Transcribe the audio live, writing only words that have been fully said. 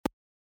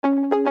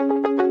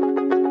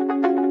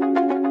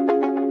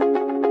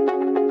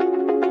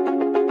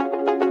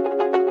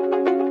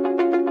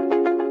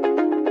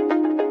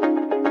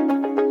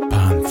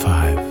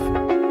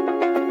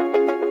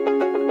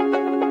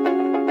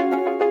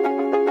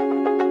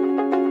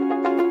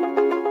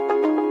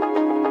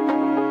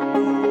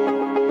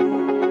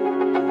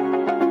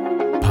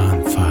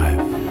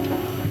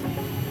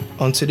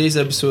On today's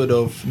episode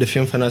of the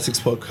Film Fanatics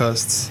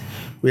podcast,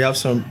 we have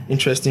some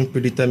interesting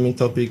predetermined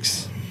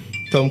topics.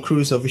 Tom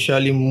Cruise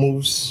officially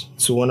moves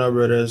to Warner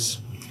Brothers.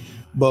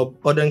 Bob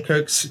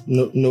Odenkirk's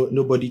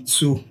Nobody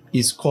 2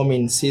 is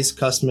coming, says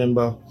cast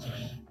member.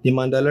 The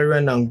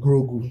Mandalorian and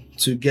Grogu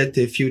to get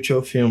a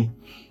future film.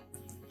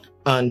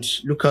 And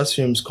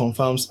Lucasfilms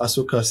confirms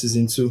Ahsoka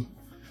Season 2.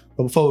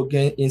 But before we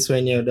get into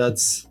any of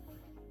that,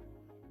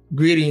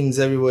 greetings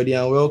everybody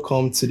and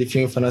welcome to the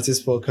Film Fanatics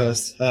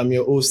podcast. I'm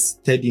your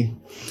host, Teddy.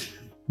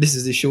 This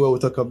is the show where we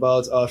talk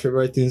about our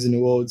favorite things in the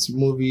world,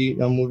 movie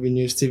and movie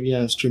news, TV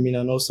and streaming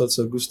and all sorts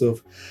of good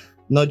stuff.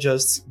 Not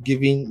just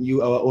giving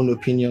you our own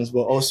opinions,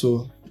 but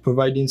also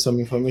providing some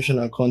information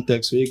and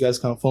context so you guys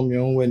can form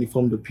your own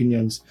well-informed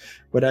opinions,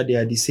 whether they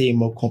are the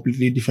same or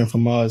completely different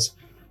from ours.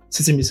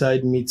 Sitting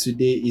beside me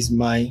today is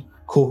my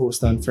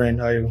co-host and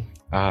friend. How are you?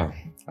 How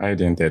you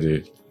doing,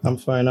 Teddy? I'm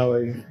fine. How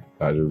are you?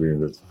 I'm doing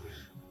good.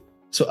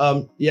 So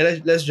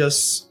let's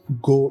just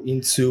go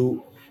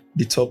into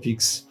the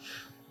topics.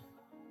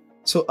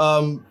 So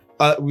I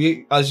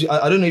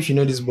don't know if you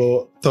know this,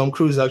 but Tom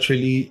Cruise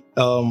actually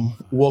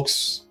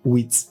works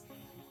with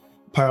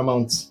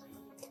Paramount.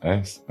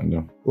 Yes, I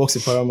know. Works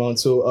with Paramount.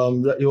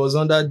 So it was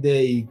under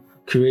there he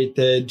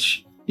created,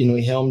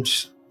 he helmed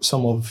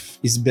some of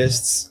his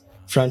best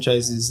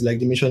franchises like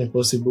the Mission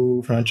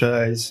Impossible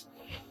franchise,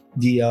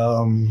 the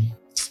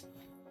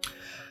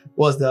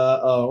what's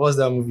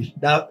that movie?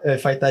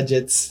 That fighter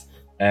jets.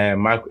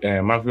 Maverick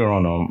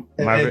Run.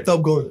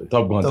 Top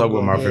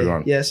Gun. Maverick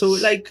Run. Yeah, so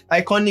like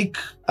iconic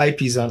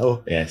IPs and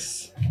all.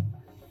 Yes.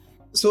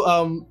 So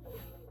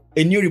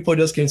a new report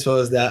just came to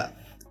us that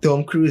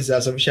Tom Cruise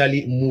has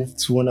officially moved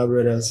to Warner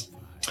Brothers.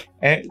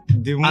 Okay.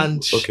 I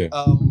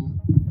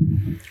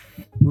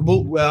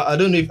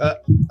don't know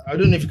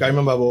if you can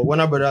remember, but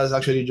Warner Brothers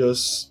actually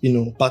just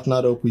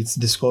partnered up with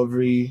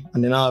Discovery,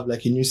 and they now have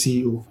like a new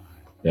CEO.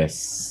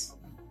 Yes.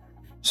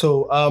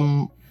 So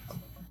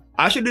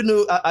I shouldn't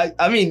know.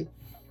 I mean,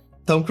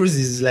 Tom Cruise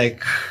is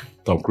like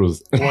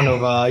one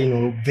of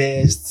our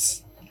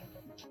best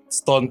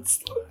stunt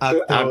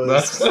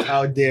actors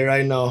out there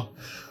right now.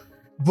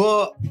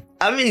 But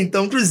I mean,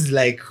 Tom Cruise is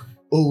like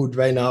old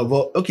right now.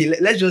 But okay,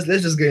 let's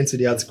just get into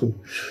the article.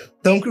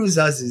 Tom Cruise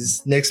has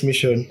his next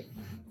mission.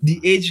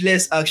 The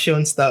ageless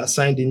action star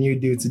signed a new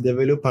deal to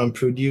develop and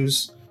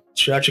produce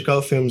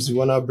theatrical films with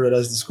Warner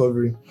Brothers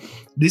Discovery.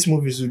 These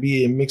movies will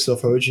be a mix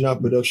of original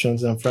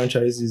productions and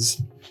franchises.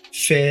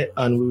 Fair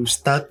and will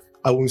star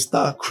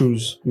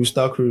Cruise.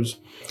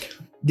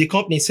 The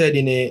company said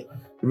in a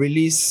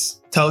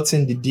release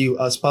touting the deal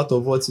as part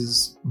of what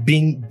is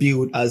being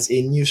billed as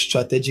a new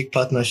strategic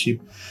partnership.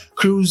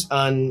 Cruise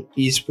and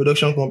his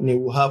production company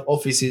will have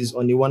offices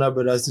on the Warner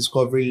Brothers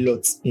Discovery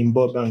lot in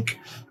Burbank.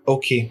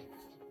 Okay.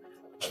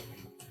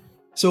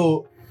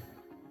 So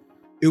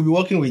he'll be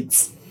working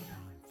with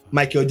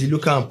Michael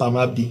DeLuca and Pam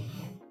Abdi.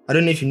 I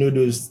don't know if you know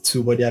those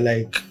two, but they're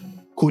like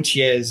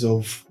co-chairs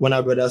of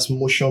Warner Brothers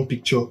Motion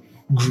Picture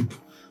Group.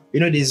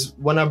 There's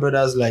Warner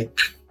Brothers like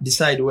the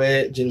side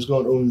where James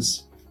Gunn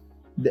owns.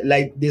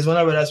 Like there's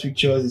Warner Brothers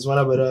Pictures, there's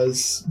Warner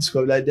Brothers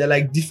Discovery. Like they're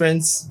like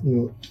different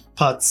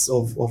parts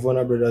of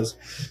Warner Brothers.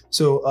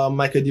 So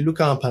Michael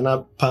DeLuca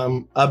and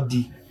Pam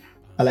Abdi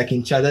are like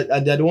in charge.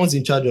 They're the ones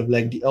in charge of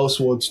like the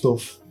Elseworld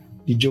stuff,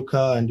 the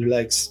Joker and the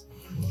likes.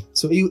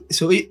 So he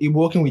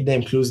working with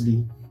them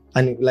closely.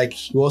 And like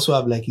he also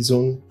have like his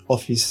own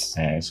office.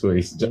 So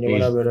it's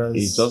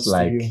just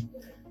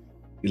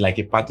like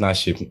a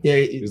partnership. Yeah,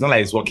 it's not like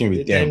he's working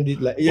with them,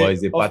 but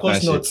it's a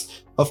partnership.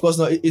 Of course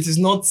not. It is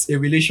not a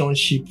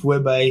relationship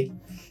whereby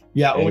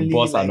you are only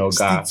boss and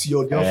stick to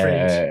your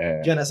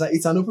girlfriend. Do you understand?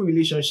 It's an open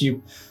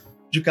relationship.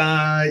 You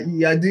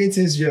are doing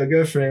things with your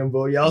girlfriend,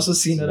 but you're also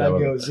seeing other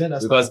girls. Do you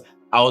understand? Because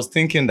I was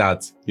thinking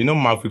that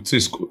Maverick 2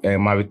 is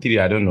Maverick 3.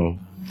 I don't know.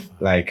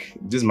 Like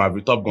this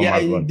Maverick, Top Gun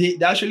Maverick.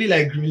 They actually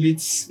like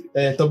release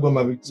Top Gun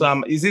Maverick.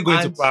 So is it going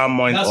to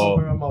Paramount that's or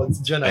Paramount?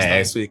 Do you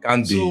understand? So it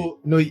can't be. So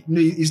no,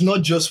 it's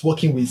not just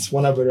working with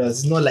Warner Brothers.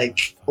 It's not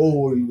like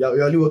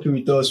you're only working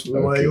with us.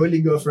 We're your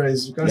only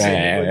girlfriends. You can't say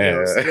anybody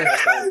else. Do you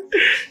understand?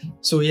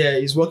 So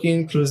he's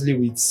working closely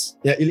with.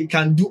 He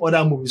can do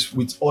other movies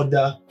with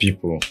other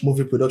people,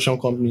 movie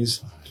production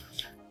companies.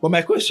 But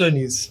my question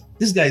is,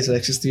 this guy is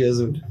like 60 years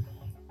old.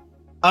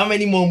 How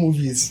many more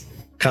movies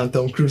can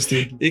Tom Cruise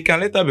do? He can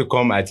later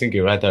become, I think,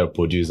 a writer or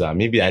producer.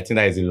 Maybe I think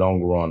that is a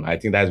long run. I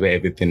think that's where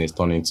everything is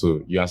turning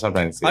to. You understand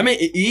what I'm saying? I mean,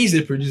 he is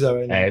a producer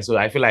right now. So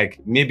I feel like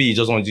maybe he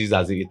just wants to use it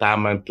as a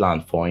retirement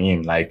plan for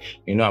him. Like,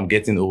 I'm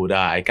getting older.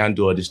 I can't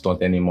do all this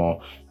stunt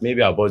anymore.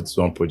 Maybe I'll just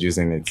on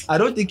producing it. I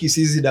don't think he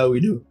sees it that way,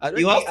 though. I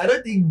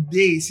don't think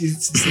they see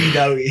it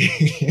that way.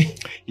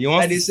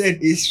 And they said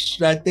it's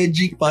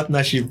strategic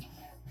partnership. Do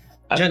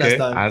you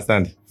understand? I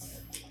understand.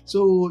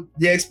 So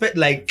they expect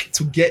like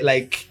to get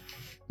like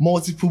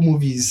multiple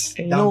movies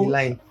down the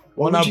line.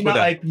 Original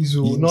IPs,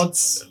 not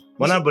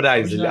Warner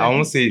Brothers is, I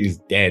won't say it's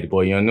dead,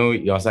 but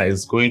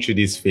it's going through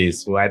this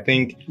phase. So I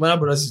think Warner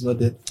Brothers is not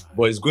dead,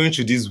 but it's going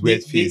through this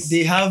weird phase.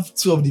 They have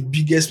two of the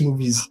biggest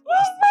movies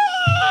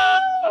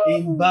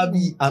in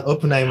Barbie and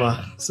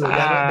Oppenheimer. So they're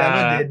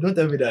not there. Don't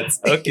tell me that.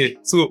 Okay,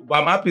 so but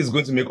I'm happy it's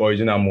going to make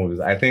original movies.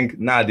 I think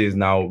nowadays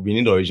we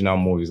need original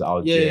movies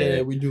out there.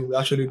 Yeah, we do. We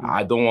actually do.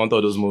 I don't want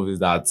all those movies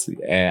that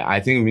I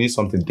think we need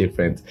something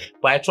different.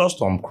 But I trust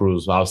Tom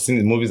Cruise. I've seen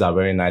the movies are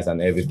very nice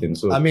and everything.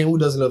 So I mean, who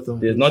doesn't love them?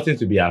 there's nothing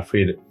to be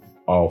afraid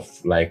of.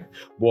 Like,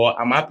 but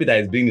I'm happy that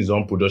he's bringing his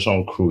own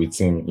production crew with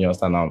him. You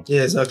understand now?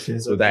 Yeah, exactly.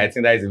 So that I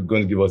think that is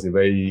going to give us a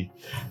very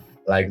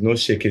no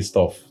shaky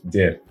stuff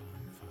there.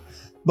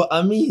 But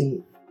I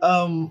mean,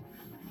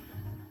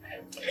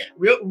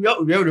 we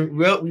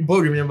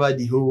both remember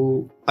the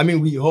whole. I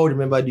mean, we all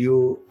remember the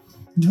whole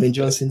Dwayne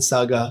Johnson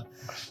saga,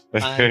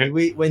 and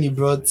when he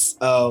brought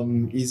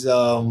his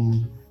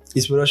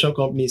production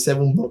company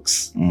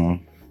 $7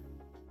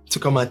 to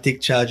come and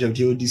take charge of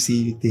the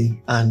ODC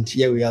thing, and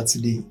here we are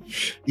today.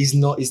 He's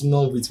not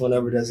with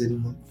Warner Brothers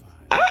anymore.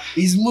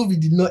 His movie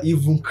did not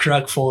even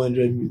crack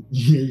 400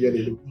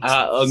 million.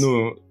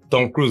 No,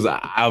 Tom Cruise.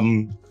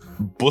 I'm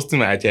boasting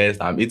my chest.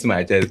 I'm eating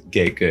my chest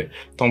cake.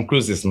 Tom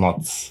Cruise is not.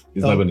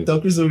 He's not going to. Tom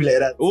Cruise won't be like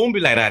that. It won't be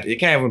like that. It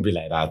can't even be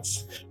like that.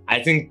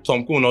 I think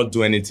Tom Cruise will not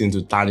do anything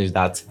to tarnish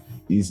that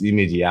his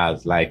image he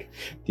has. Like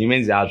the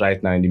image he has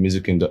right now in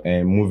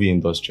the movie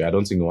industry. I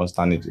don't think he wants to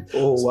tarnish it.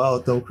 Oh wow,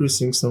 Tom Cruise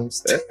sings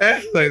songs. So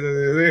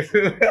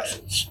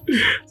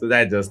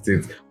that's just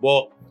it.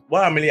 But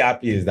what I'm really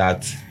happy is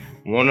that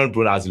Warner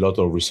Bros. Has a lot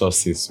of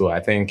resources. So I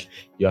think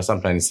you are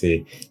sometimes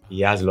trying to say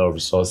he has a lot of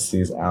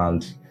resources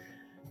and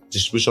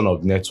distribution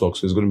of networks,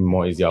 so it's going to be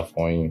more easier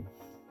for him.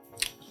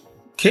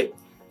 Okay.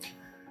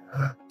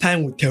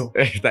 Time will tell.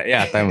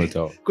 Yeah, time will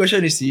tell.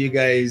 Question is to you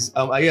guys: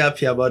 are you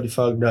happy about the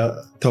fact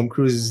that Tom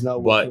Cruise is now?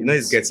 But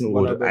he's getting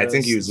old. I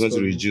think he's going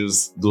to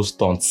reduce those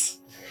stunts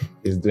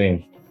he's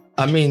doing.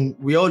 I mean,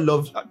 we all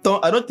love.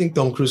 I don't think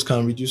Tom Cruise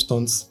can reduce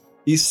stunts.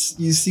 He's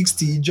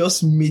 60. He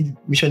just made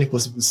Mission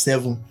Impossible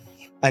 7,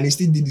 and he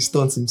still did the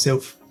stunts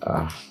himself.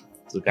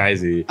 So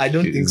guys, I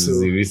don't think so.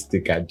 He's a risk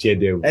taker.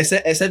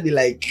 Except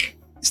he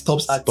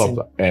stops acting.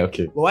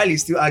 Okay. But while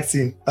he's still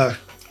acting,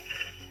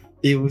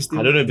 he will still.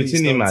 I don't know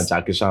between him and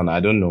Jackie Chan. I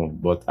don't know,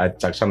 but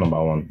Jackie Chan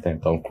number 1, then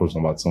Tom Cruise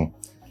number 2.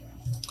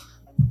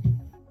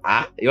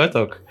 You want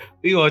to talk?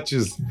 Who you want to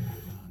choose?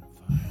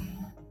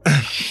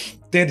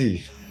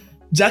 Teddy.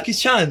 Jackie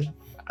Chan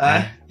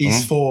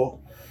is for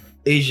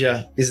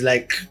Asia. Is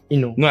like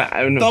No,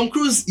 I don't know. Tom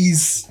Cruise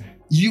is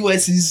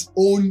US's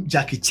own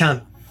Jackie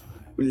Chan.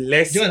 Do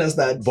you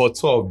understand? But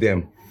 2 of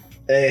them.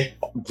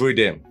 Grade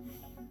them.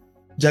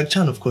 Jack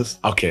Chan, of course.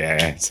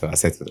 Okay, so I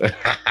said it.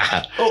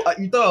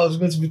 You thought I was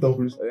going to be Tom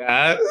Cruise?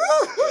 Yeah.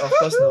 Of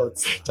course not.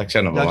 Jack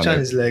Chan number 1. Jack Chan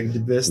is like the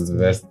best. The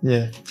best.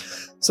 Yeah.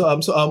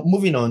 So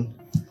moving on.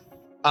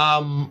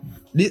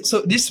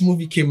 This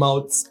movie came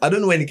out. I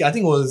don't know when I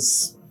think it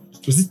was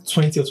it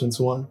 20 or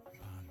 21?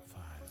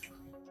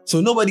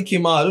 So nobody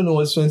came out. I don't know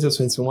what 20 or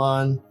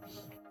 21. It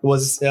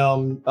was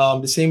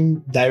the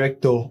same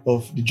director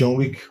of the John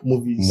Wick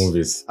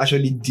movies.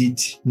 Actually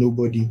did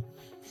Nobody.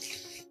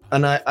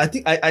 And I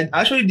think I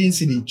actually didn't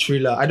see the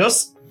trailer. I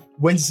just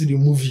went to see the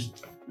movie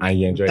and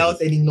you enjoyed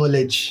without any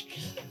knowledge,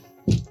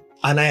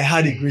 and I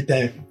had a great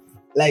time.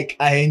 Like,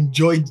 I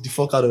enjoyed the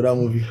fuck out of that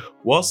movie.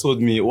 What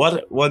sold me?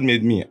 What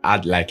made me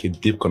add a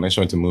deep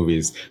connection to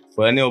movies?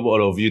 For any of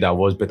all of you that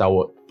watched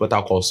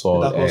Better Call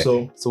Saul.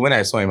 So when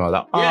I saw him, I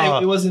was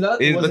like, it was in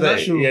that. It was in that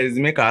show. Yeah, he's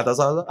the main character.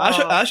 So I was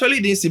like, I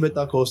actually didn't see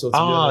Better Call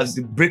Saul. It's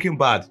the Breaking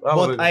Bad.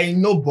 But I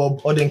know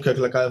Bob Odenkirk.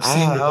 Like, I've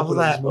seen a couple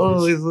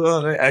of his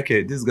movies.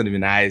 Okay, this is gonna be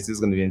nice. This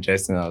is gonna be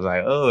interesting. I was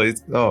like,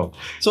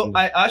 So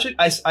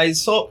I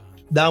saw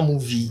that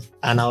movie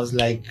and I was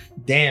like,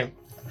 damn.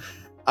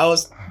 I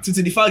was to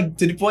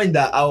the point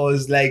that I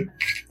was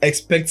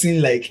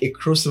expecting a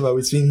crossover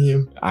between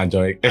him and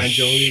John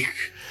Wick.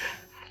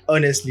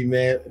 Honestly,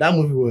 man, that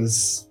movie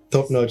was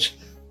top notch.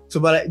 So,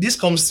 but this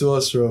comes to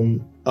us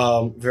from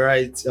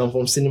Variety,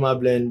 from Cinema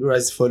Blend, who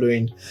is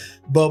following.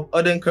 Bob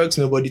Odenkirk's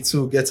Nobody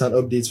 2 gets an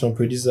update from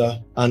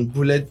producer and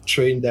Bullet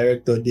Train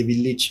director David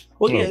Leitch.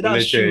 Okay,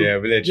 that's true.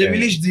 David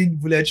Leitch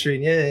did Bullet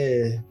Train.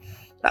 Yeah.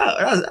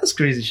 That's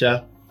crazy,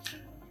 Sha.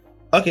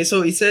 Okay,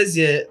 so it says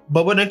here,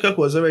 Bob Odenkirk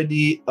was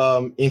already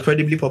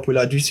incredibly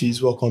popular due to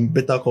his work on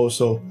Better Call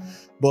Saul,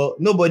 but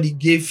nobody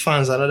gave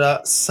fans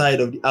another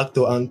side of the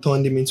actor and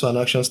turned him into an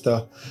action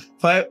star.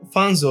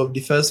 Fans of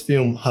the first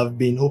film have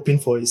been hoping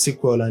for a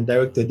sequel, and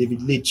director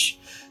David Leitch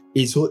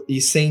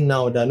is saying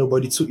now that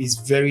Nobody 2 is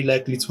very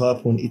likely to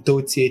happen. He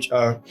told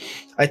THR,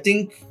 I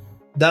think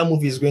that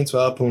movie is going to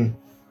happen.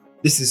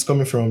 This is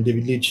coming from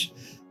David Leitch.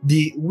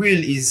 The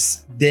will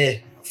is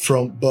there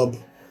from Bob.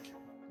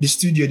 The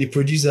studio, the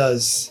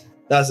producers,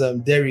 that's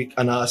Derek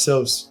and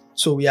ourselves.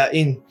 So we are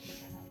in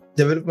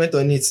development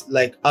on it,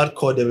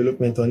 hardcore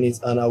development on it,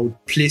 and I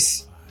would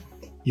place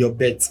your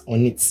bet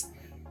on it.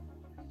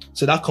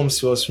 So that comes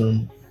to us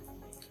from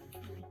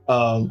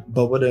Bob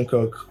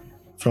Odenkirk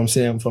from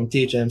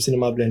THM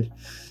Cinema Blend.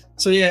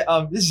 So yeah,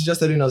 this is just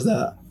telling us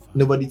that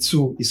Nobody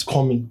 2 is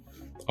coming.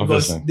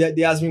 Because there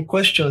has been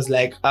questions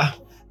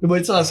No,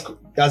 but it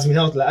has been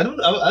out. Like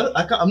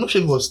I'm not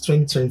sure if it was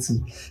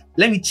 2020.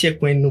 Let me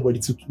check when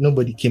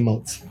nobody came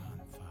out.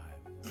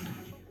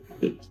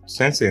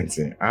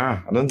 2020.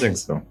 I don't think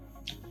so.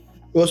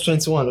 It was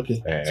 21. Okay,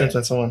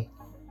 2021.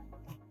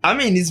 I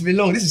mean, it's been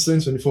long. This is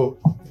 2024.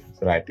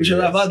 So like, We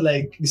should have had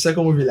like the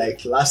second movie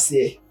like last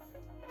year.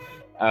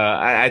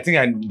 I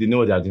think they know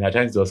what they're doing. They're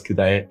trying to just keep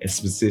that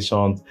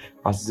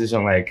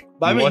expectation like.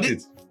 But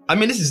I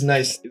mean, this is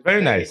nice. It's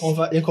very nice.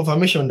 In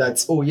confirmation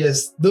that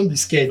yes, don't be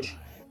scared.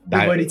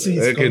 Nobody too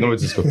is coming.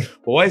 Nobody is coming.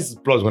 But what is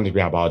the plot going to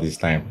be about this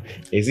time?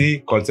 Is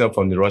he continuing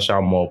from the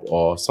Russian mob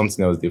or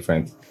something else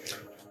different?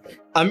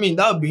 I mean,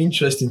 that would be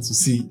interesting to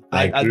see.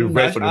 I actually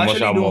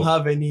don't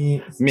have any.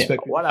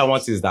 What I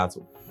want is that.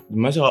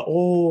 Imagine,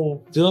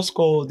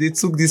 they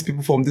took these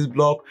people from this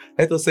block.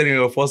 Let us say in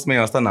your first man,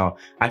 understand now.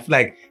 I feel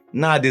like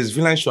nowadays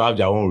villains should have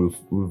their own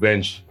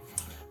revenge.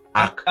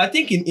 I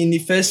think in the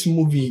first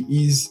movie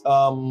is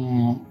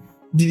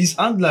did his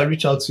handler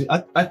reach out to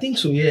him? I think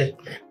so, yeah.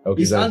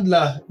 Okay, his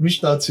handler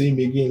reached out to him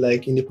again,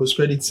 like in the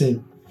post-credit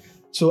scene.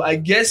 So I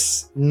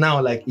guess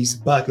now like he's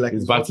back, like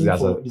he's back to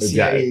the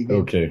CIA again.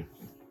 Okay.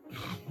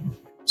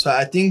 So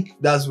I think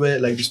that's where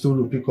like the story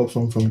will pick up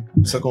from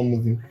the second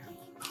movie.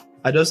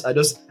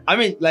 I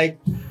mean, like,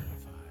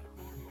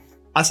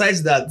 aside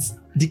that,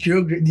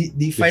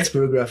 the fight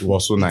choreography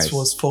was so nice. It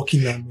was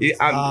fucking amazing.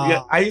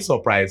 Are you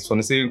surprised from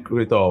the same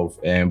creator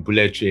of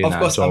Bullet Train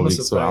and John Wick?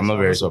 So I'm not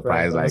very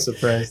surprised. Like,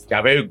 they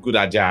are very good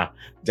at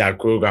their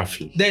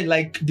choreography. Then,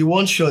 like, the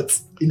one shot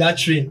in that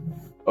train.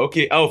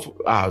 Okay. No,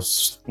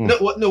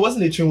 it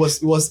wasn't a train.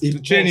 It was a the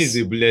train is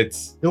a bullet.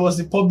 It was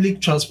the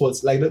public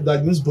transport, like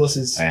those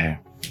buses.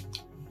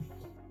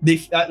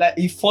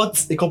 He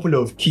fought a couple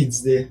of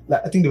kids there.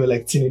 Like I think they were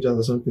like teenagers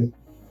or something.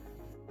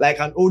 Like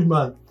an old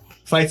man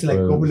fighting like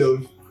a couple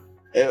of.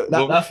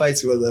 That fight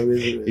was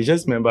amazing. You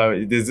just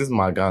remember there's this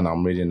manga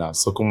I'm reading now,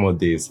 Sokomo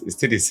Days. It's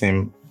still the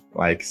same.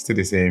 I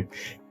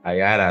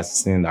had a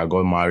assistant that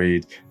got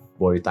married,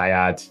 but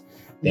retired,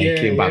 then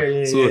came back.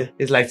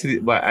 It's like,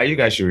 but you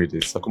guys should read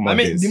it. Sokomo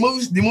Days.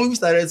 The movie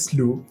started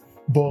slow,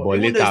 but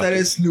when it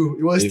started slow,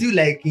 it was still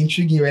like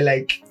intriguing. We're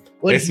like,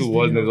 what is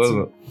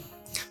this?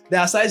 There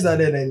are sides that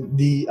then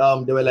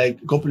there were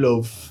like a couple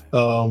of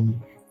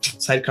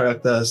side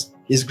characters.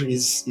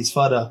 His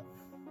father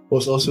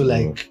was also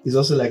like he's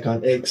also like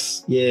an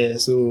ex,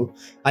 so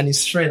and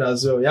his friend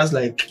as well. He has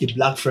like a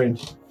black friend.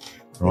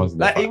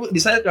 Like the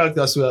side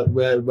characters were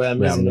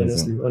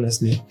amazing,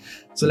 honestly.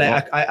 So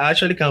like I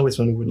actually can't wait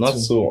for the not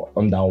so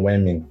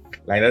underwhelming.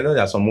 Like I know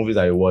there are some movies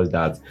that you watch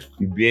that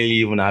you barely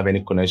even have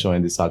any connection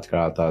with the side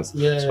characters.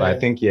 Yeah. So I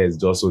think it's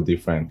just so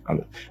different,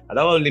 and that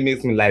only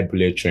makes me like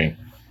Bullet Train.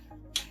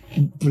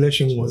 Bullet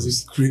Train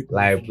was great.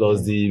 Like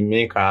plus the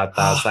main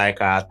character, side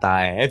character,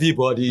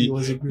 everybody.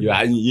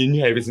 You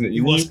knew everything.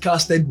 It was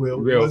casted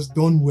well. It was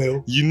done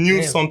well. You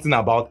knew something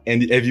about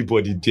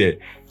everybody there.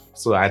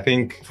 So I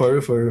think for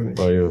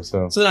real.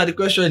 So now the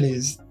question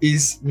is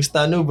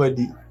Mr.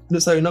 Nobody? No,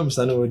 sorry, not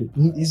Mr. Nobody.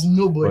 Is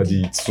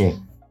Nobody too?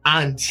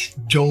 And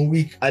John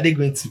Wick, are they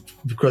going to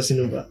be crossing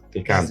over?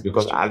 They can't,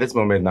 because at this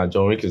moment now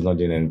John Wick is not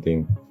doing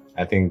anything.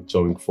 I think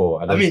John Wick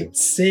 4.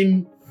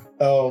 Same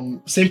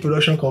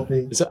production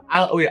company. So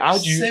how do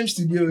you same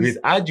studios?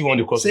 How do you want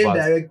to cross same over?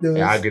 Directors.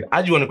 Yeah, good.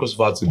 How do you want to cross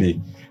over today?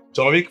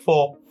 John Wick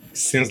 4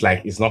 seems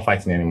like it's not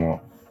fighting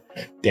anymore.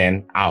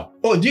 Then how?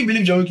 Oh, do you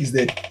believe John Wick is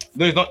dead?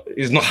 No,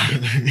 it's not.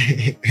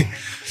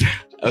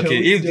 Okay,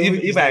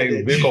 if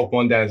I wake up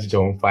one day and see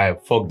John Wick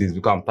 5, fuck this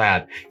because I'm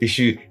tired. It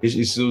should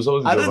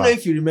I don't know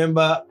if you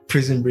remember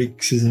Prison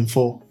Break season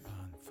 4.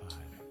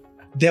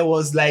 There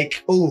was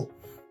like,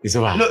 it's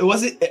over. No, it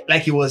wasn't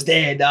like he was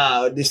there.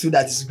 They stood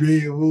at his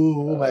grave.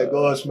 Oh my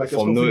gosh,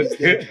 Michael is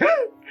dead.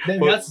 Then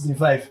we had season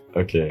 5.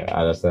 Okay,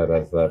 I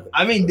understand.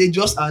 I mean, they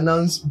just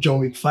announced John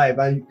Wick 5,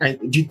 and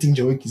do you think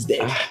John Wick is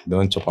dead?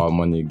 Don't chop our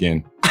money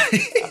again.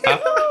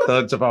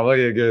 Don't chop our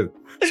money again.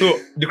 So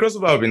the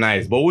crossover will be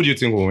nice, but who do you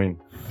think will win?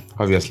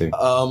 Obviously,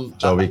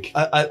 John Wick.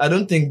 I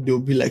don't think there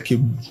will be like a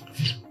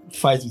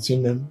fight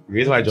between them. The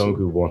reason why John Wick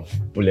will won,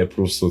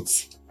 bulletproof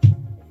suits.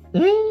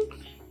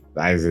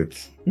 That is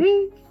it.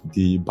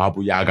 The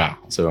Babu Yaga.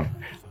 So I'm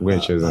going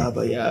to choose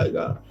Baba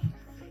Yaga.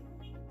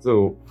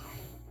 So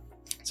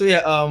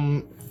yeah,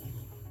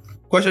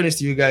 question is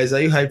to you guys: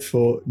 are you hyped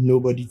for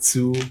Nobody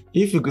 2?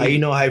 Are you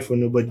not hyped for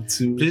Nobody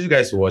 2? Please, you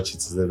guys watch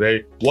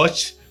it.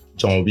 Watch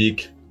John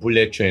Wick,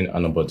 Bullet Train,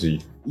 and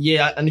Nobody.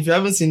 Yeah, and if you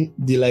haven't seen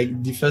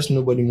the first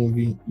Nobody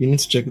movie, you need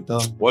to check it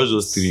out. Watch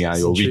those 3 and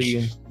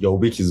your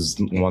week is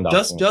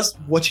wonderful. Just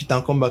watch it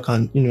and come back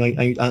and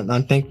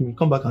and thank me.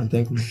 Come back and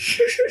thank me.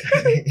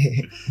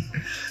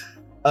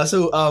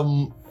 So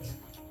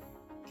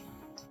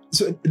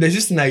there's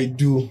this thing I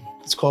do.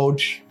 It's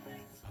called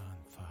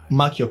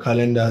mark your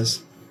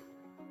calendars.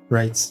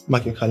 Right?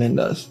 Mark your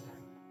calendars.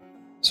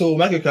 So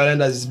mark your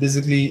calendars is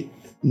basically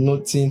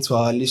noting to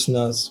our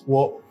listeners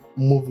what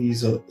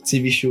movies or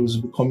TV shows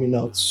will be coming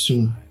out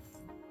soon.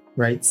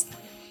 Right?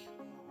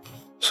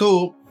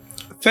 So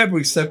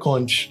February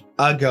 2nd,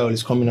 Argyle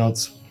is coming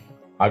out.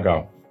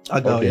 Argyle.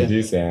 Okay, yeah.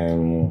 This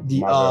the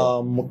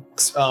Marvel.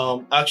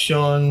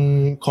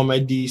 action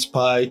comedy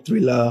spy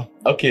thriller.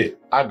 Okay,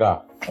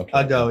 Aga. Okay.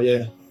 Argyle,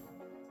 yeah.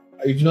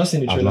 You've not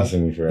seen the I've trailer? not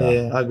seen the trailer.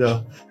 Yeah,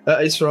 Argyle.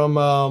 It's from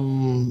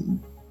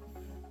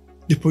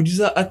the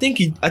producer. I think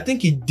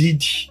he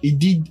did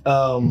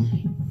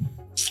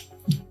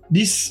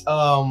this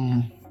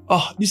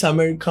this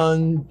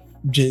American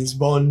James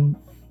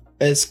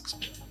Bond-esque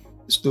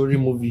story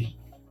movie.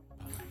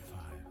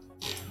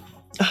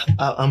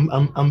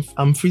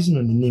 I'm freezing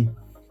on the name.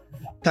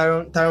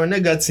 Taron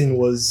Egerton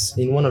was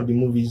in one of the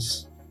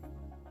movies.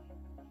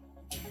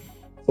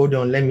 Hold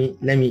on, let me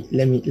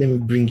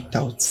bring it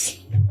out.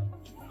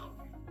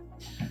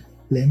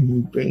 Let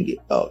me bring it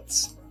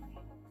out.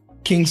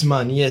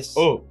 Kingsman, yes.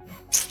 Oh,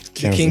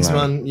 The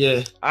Kingsman,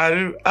 yeah. I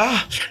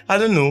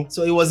don't know.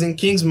 So it was in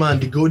Kingsman,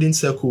 The Golden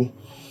Circle.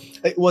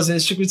 It was in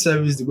Secret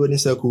Service, The Golden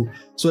Circle.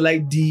 So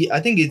like I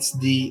think it's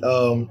the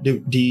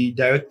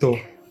director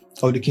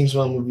of the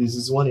Kingsman movies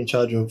is the one in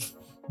charge of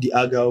the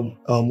Argyle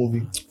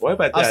movie. What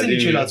if I've seen the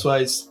trailer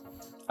twice.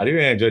 I didn't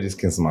really enjoy this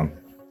Kingsman.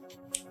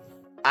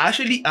 I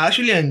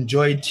actually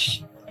enjoyed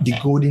the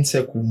Golden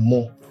Circle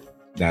more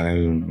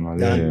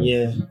than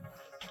yeah.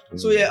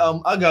 So yeah,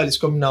 Argyle is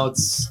coming out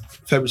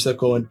February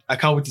 2nd. I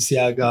can't wait to see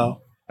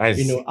Argyle. Nice.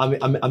 You know,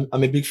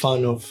 I'm a big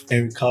fan of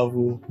Henry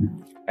Cavill.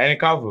 Henry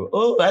Cavill.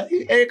 Oh, I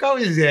think Henry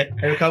Cavill is there.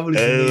 Henry Cavill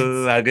is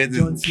in it. I get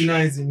John it. Cena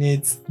is in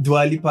it.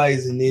 Dua Lipa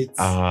is in it.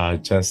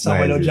 Just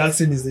Samuel L. nice.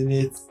 Jackson is in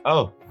it.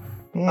 Oh.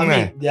 I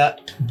mean, there are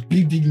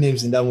big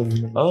names in that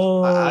movie, man.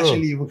 Oh. I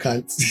actually even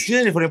can't. You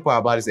know the funny part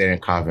about this Henry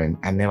Cavill?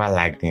 I never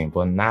liked him,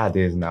 but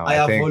nowadays I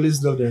have think,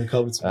 always loved Henry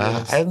Cavill. To be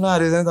honest. I don't know how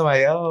this ends up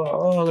like,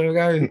 Henry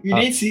Cavill.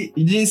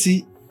 You didn't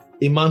see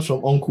A Man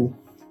from Uncle.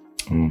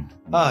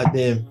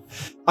 Damn.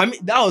 I mean,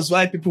 that was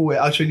why people were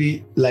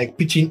actually like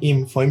pitching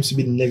him for him to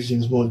be the next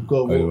James Bond.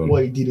 God,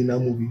 what he did in that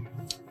movie.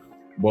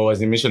 But was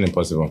it Mission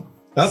Impossible?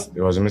 Huh?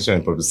 It was in Mission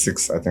Impossible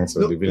 6, I think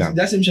so. No, The villain.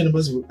 that's Mission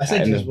Impossible. I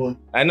said James Bond.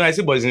 I know, I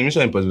said, but it's in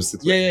Mission Impossible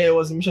 6. Yeah, it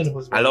was in Mission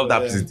Impossible. I love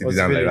that Yeah, positive it was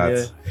design like villain,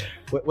 that.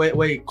 yeah.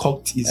 Where he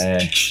cocked his.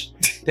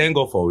 Thank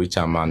God for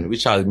Witcher, man.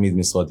 Witcher made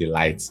me saw the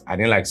light. I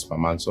didn't like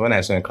Superman, so when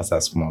I saw him cast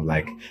as Superman,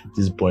 like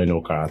this boy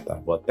no character.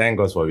 But thank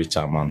God for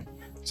Witcher, man.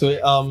 So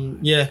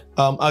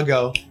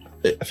Argyle,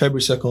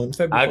 February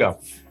 2nd. Aga,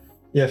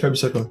 Yeah, February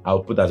 2nd. I'll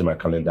put that in my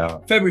calendar.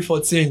 February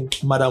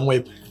 14th, Madam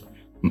Web.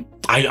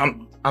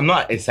 I'm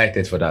not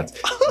excited for that.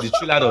 The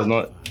trailer does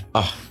not.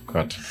 Oh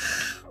God.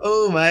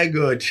 Oh my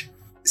God.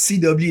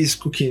 CW is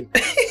cooking.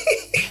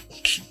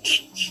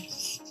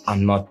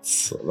 I'm not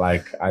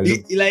like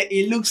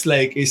It looks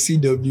like a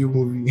CW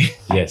movie.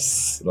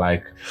 yes,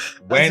 like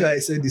That's why I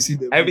said the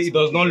CW. it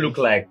does not look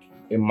like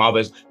a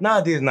Marvel.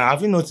 Nowadays,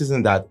 have you noticed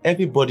that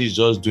everybody's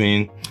just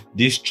doing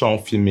this strong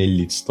female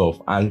lead stuff,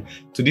 and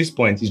to this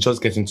point, it's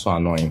just getting too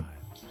annoying.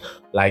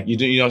 Like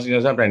you know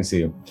what I'm trying to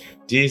say.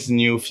 This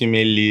new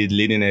female lead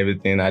leading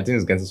everything, I think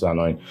it's getting too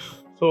annoying.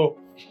 So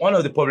one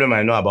of the problems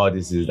I know about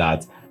this is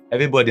that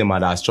everybody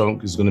that are strong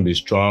is going to be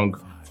strong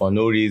for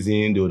no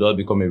reason. They will just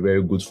become a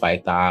very good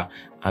fighter,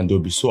 and they'll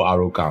be so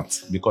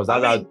arrogant because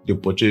that's how they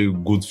portray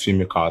good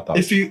female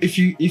characters.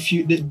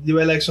 There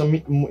were like some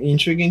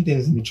intriguing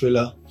things in the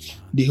trailer.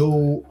 The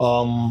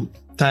whole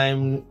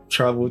time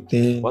travel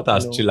thing. What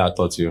has Chilla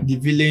taught you? The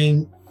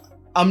villain.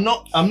 I'm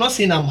not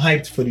saying I'm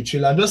hyped for the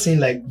trailer. I'm just saying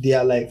like they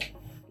are like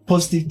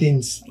positive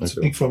things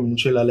to pick from the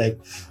trailer. Like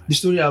the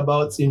story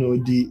about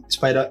the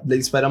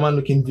Spider-Man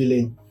looking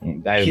villain.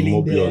 That is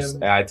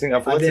Mobius. I think I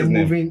forgot his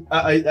name. Moving.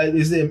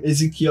 Is it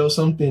Ezekiel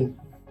something?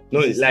 No,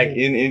 it's like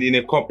in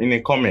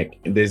a comic.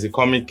 There's a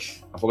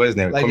comic. I forgot his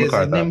name. Like comic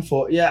there's character. a name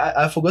for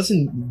I've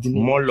forgotten the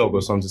name. Morlock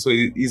or something. So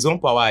his own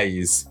power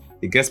is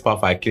he gets power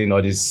by killing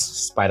all these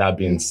spider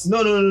beings.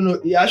 No.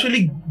 He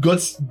actually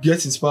gets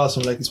his powers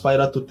from like a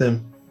spider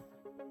totem.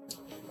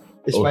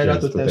 A spider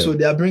totem. So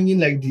they are bringing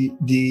like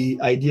the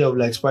idea of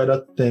like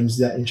spider totems.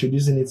 They are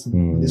introducing it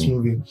in this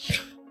movie,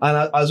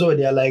 and as well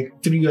there are like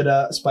 3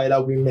 other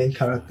spider women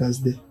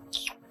characters there.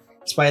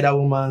 Spider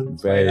Woman,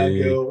 Spider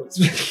Girl.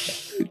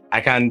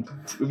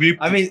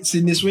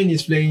 Sydney Sweeney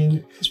is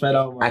playing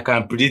Spider Woman. I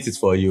can predict it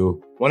for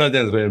you. One of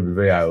them is going to be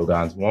very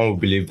arrogant. One will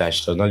believe that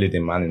she does not lead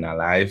a man in her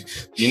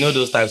life. You know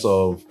those types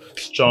of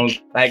strong,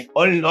 like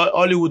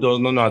Hollywood does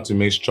not know how to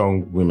make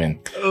strong women.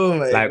 Oh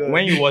my God. God.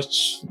 When you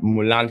watch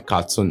Mulan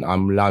cartoon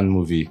and Mulan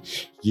movie,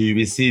 you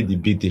will see the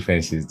big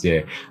differences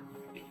there.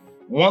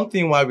 One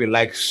thing why we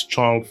like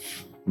strong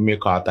male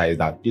character is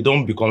that they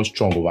don't become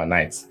strong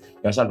overnight.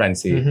 You understand what I'm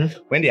trying to say?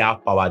 When they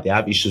have power, they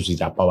have issues with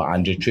their power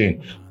and they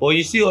train. But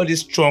you see all these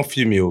strong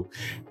female,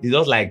 they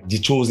just like the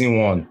chosen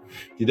one.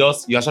 You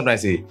understand what I'm trying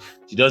to say?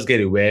 They just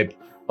get a web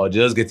or they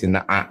just get in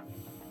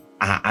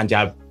and they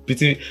are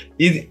beating.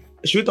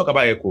 Should we talk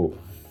about Echo?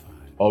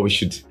 Or we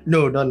should?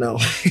 No, not now.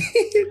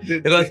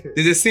 Because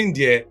there's a scene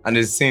there and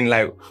there's a scene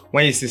like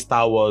when you see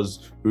Star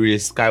Wars, Rey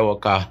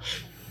Skywalker,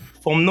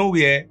 from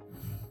nowhere,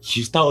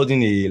 she start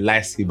holding a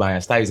lightsaber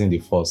and start using the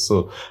Force.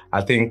 So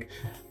I think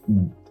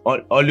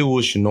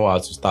Hollywood should know how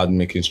to start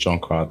making strong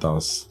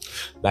characters.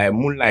 Like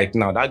Moonlight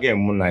now, that girl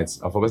Moonlight,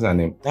 I forgot her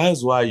name.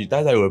 That's how you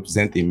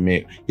represent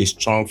a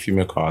strong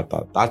female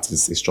character. That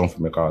is a strong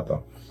female character.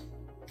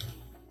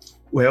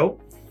 Well,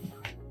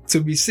 to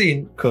be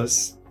seen,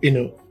 because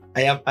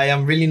I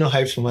am really not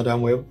hyped for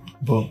Madam Web,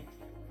 but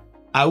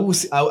I will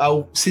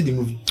see the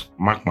movie.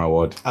 Mark my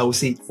word. I will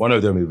see it. One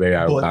of them is very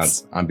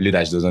arrogant and believe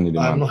that she doesn't need a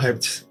man. I'm not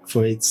hyped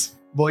for it.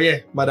 But yeah,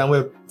 Madam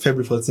Web,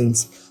 February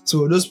 14th.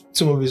 So those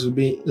two movies will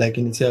be like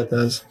in the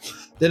theaters.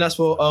 Then as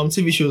for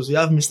TV shows, we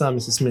have Mr. and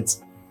Mrs.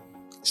 Smith,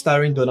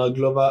 starring Donald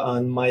Glover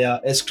and Maya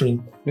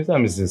Erskine. Mr.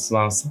 and Mrs.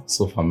 sounds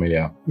so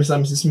familiar. Mr.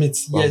 and Mrs.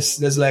 Smith, wow. Yes,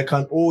 there's like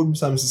an old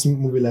Mr. and Mrs. Smith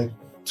movie like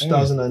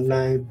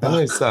 2009. I know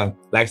it sounds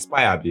like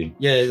Spy Abby.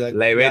 Yeah,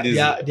 like where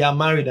they are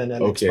married and they're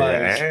like okay,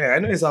 spies. I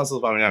know it sounds so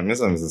familiar.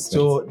 Mr. and Mrs. Smith.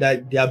 So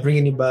that they are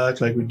bringing it back,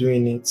 like we're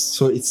doing it.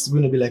 So it's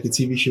going to be like a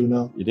TV show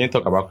now. You didn't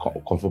talk about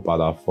Kung Fu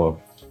Panda 4.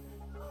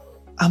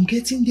 I'm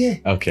getting there.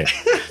 Okay.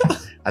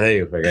 I think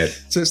you forget.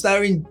 So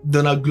starring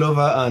Donald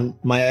Glover and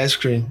Maya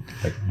Erskine.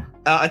 Okay.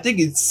 I think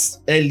it's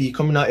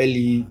coming out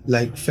early,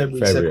 like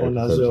February 2nd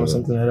as well, or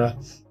something like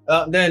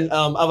that. Then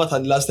Avatar: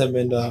 The Last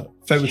Airbender,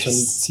 February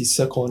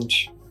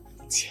 22nd.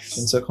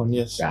 Yes. 22nd,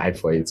 yes. The hype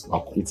for it.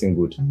 Wow, eating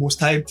good. Most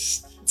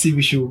hyped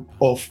TV show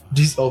of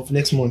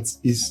next month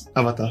is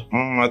Avatar.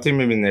 I think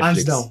maybe Netflix.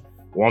 Hands down.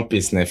 One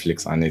Piece,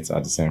 Netflix, and it's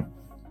at the same.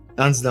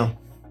 Hands down.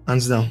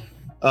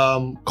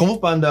 Kung Fu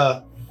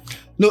Panda.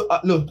 No,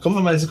 Kung Fu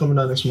Panda is coming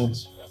out next month.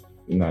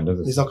 No, it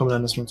doesn't. It's not coming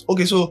out next month.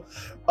 Okay, so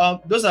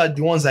those are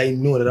the ones I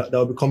know that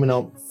will be coming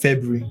out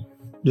February.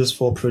 Those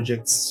 4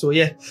 projects. So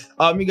yeah,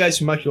 you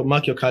guys mark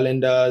your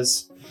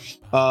calendars.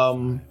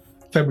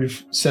 February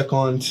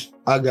 2nd,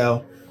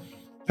 Argyle.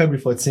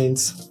 February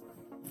 14th,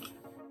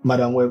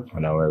 Madam Web.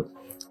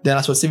 Then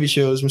as for TV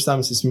shows, Mr.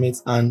 and Mrs.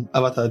 Smith and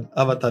Avatar: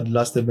 The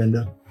Last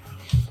Airbender.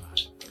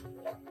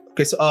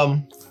 Okay,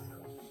 so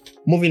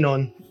moving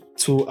on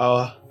to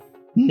our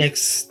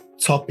next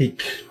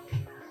topic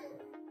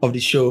of the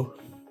show.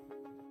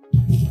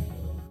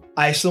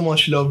 I so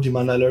much love the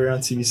Mandalorian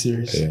TV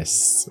series.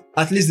 Yes.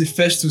 At least the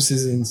first 2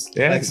 seasons.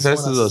 Yeah, like the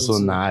first 2 are so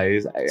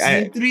nice.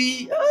 Season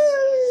 3.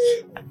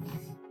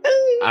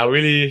 I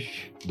really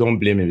don't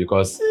blame it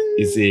because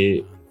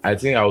I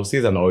think I would say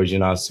it's an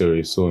original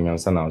series. So you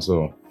understand now.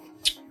 So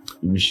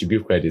we should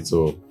give credit.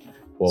 So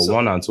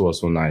 1 and 2 were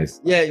so nice.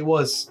 Yeah, it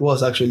was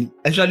actually.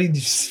 Actually,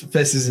 the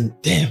first season.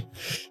 Damn.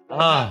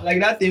 Like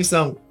that theme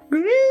song.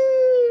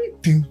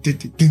 But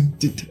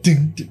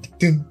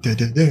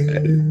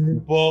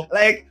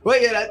like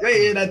when you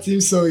hear that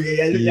theme song,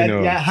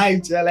 you're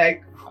hyped. You're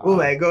like, oh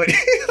my god.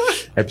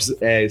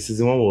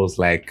 Season 1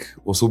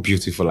 was so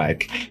beautiful.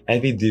 Like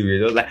every day,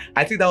 it was like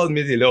I think that was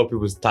made a lot of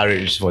people start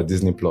reaching for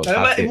Disney Plus. I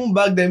remember even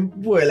back then,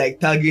 people were like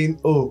tagging,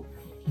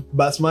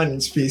 Batman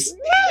in space.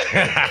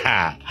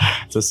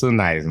 It was so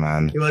nice,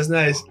 man. It was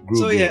nice.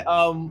 So yeah,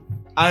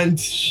 and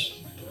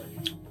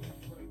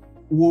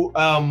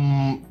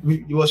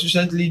it was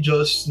recently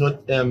just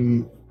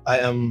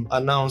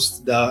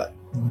announced that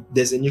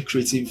there's a new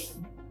creative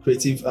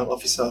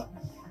officer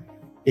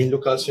in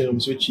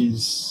Lucasfilms, which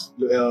is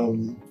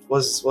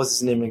what's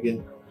his name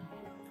again?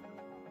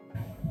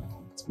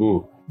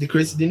 Who?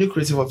 The new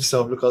creative officer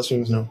of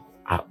Lucasfilms now.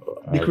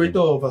 The creator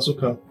of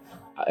Ahsoka.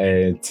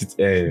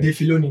 Dave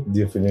Filoni,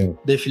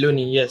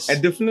 yes.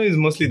 And Dave Filoni is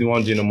mostly the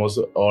one doing most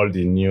all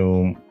the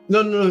new.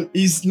 No,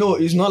 it's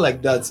not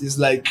like that. It's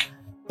like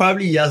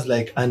probably he has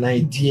like an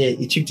idea.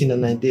 He chipped in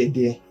an idea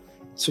there,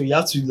 so you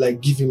have to like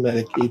give him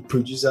like a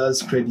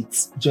producer's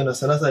credit. Do you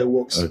understand? That's how it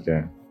works.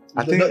 Okay.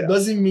 I think that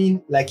doesn't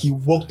mean like he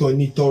worked on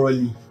it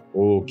thoroughly.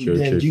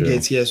 Okay. You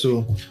get here,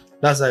 so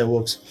that's how it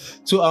works.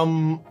 So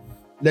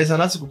there's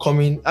an article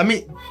coming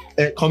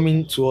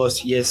to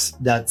us, yes,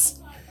 that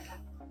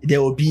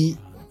there will be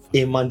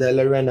a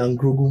Mandalorian and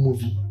Grogu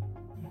movie.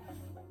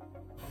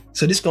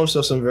 So this comes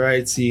to some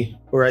variety,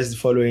 or writes the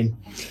following.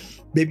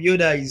 Baby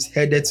Yoda is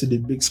headed to the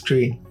big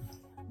screen.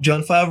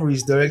 Jon Favreau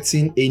is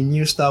directing a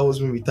new Star Wars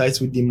movie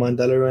titled The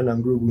Mandalorian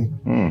and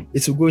Grogu.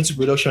 It will go into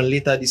production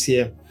later this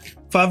year.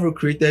 Favreau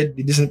created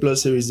the Disney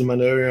Plus series The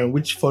Mandalorian,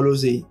 which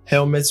follows a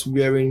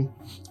helmet-wearing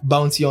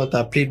bounty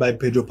hunter played by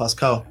Pedro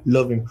Pascal,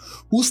 love him,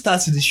 who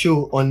starts the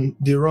show on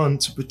the run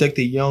to protect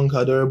a young,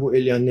 adorable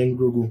alien named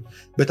Grogu,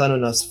 better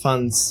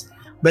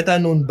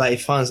known by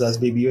fans as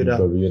Baby Yoda.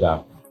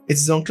 It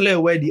is unclear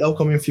where the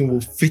upcoming film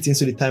will fit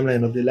into the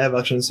timeline of the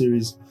live-action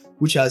series,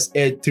 which has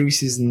aired 3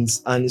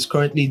 seasons and is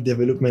currently in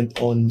development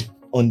on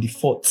the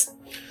 4th.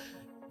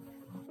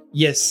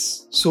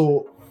 Yes,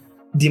 so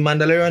the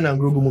Mandalorian and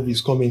Grogu movie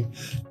is coming.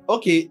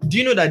 Okay, do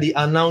you know that they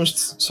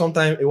announced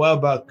sometime a while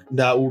back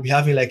that we'll be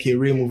having like a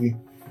Rey movie?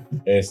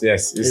 Yes,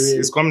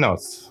 it's coming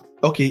out.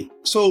 Okay,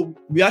 so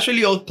we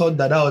actually all thought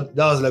that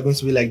was like going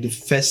to be like the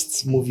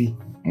first movie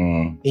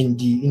in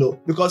the,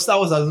 because Star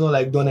Wars has not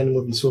like done any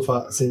movie so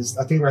far since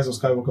I think Rise of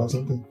Skywalker or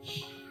something.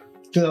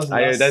 That's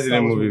the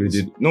movie we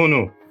did.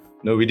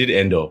 No, we did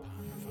Endor.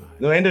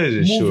 No, Endo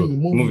is a show.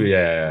 Movie,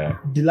 yeah.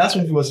 The last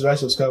movie was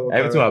Rise of Skywalker.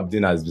 Everything I've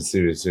done has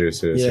been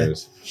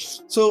serious.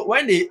 So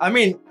when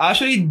I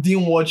actually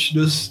didn't watch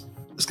those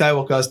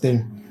Skywalker's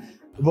thing,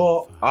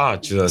 but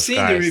Jesus seeing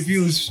Christ. the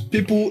reviews,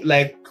 people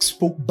like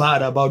spoke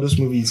bad about those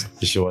movies.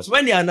 Sure. So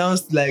when they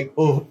announced like,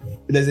 oh,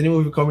 there's a new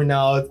movie coming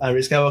out and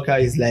Ray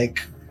Skywalker is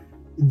like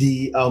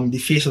the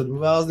face of the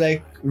movie, I was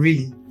like,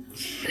 really?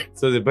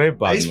 So the very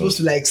bad. Are you supposed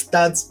to like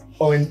start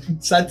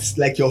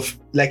like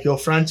your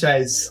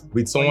franchise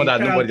with someone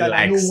that nobody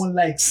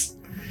likes?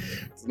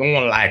 No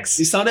one likes.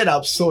 It sounded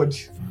absurd.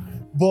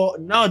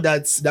 But now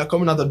that they're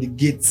coming out of the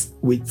gate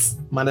with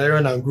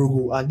Mandalorian and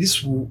Grogu, and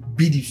this will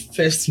be the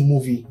first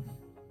movie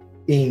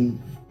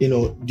in the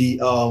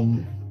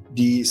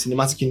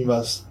cinematic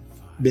universe,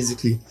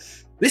 basically.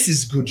 This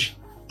is good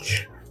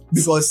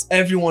because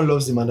everyone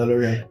loves the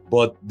Mandalorian.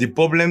 But the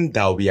problem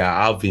that we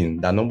are having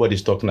that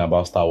nobody's talking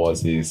about Star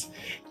Wars is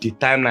the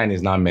timeline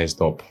is now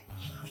messed up.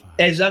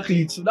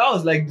 Exactly. So that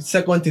was like the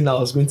second thing I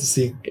was going to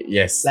say.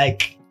 Yes.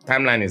 Like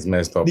timeline is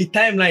messed up. The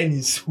timeline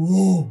is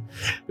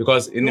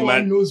because in no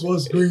one knows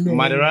what's going on.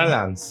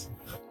 Mandalorians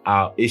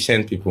are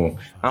ancient people,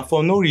 and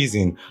for no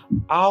reason,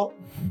 how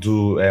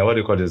do what do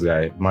you call this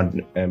guy?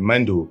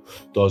 Mando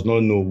does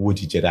not know who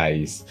the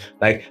Jedi is.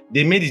 Like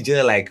they made the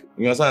Jedi like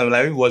something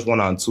like we watched 1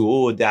 and 2.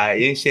 Oh, they are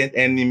ancient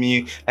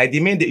enemy. Like they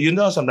made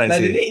sometimes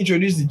like they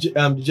introduce the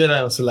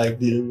Jedi also like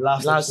the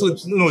last. So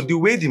no, the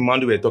way the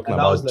Mando were talking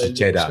about the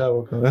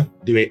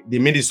Jedi, they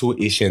made it so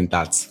ancient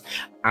that,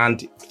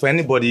 and for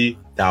anybody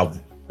that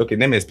okay,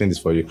 let me explain this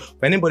for you.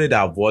 For anybody that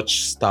have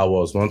watched Star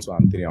Wars 1, 2,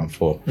 and 3, and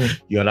 4,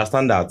 you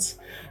understand that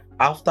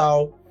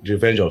after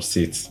Revenge of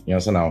Sith, you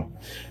understand now,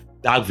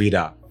 Darth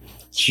Vader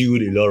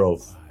killed a lot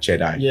of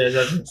Jedi. Yeah,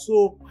 exactly.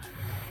 So,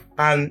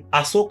 and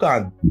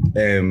Ahsoka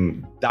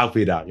and Darth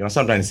Vader, you know,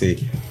 sometimes say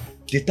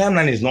the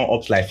timeline is not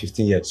up to like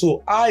 15 years.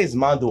 So, how is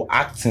Mando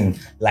acting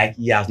like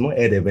he has not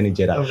heard of any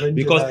Jedi?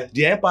 Because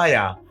the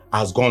Empire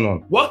has gone on.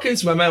 What came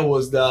to my mind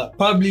was that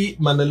probably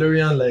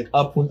Mandalorian like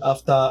happened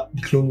after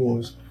the Clone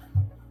Wars.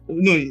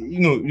 No.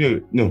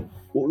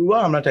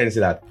 What I'm not trying to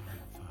say that.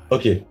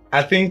 Okay,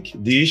 I think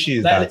the issue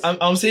is like, that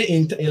I'm saying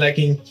in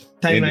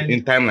timeline.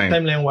 In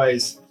timeline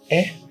wise.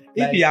 If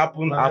it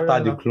happened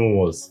after the Clone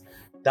Wars,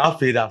 Darth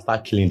Vader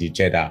started killing the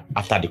Jedi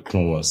after the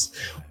Clone Wars.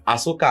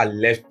 Ahsoka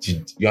left.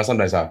 You understand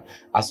what I'm saying?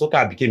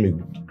 Ahsoka became a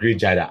great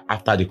Jedi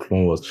after the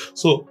Clone Wars.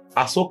 So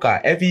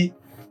Ahsoka,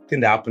 everything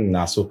that happened in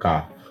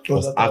Ahsoka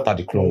was after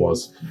the Clone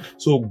Wars.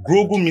 So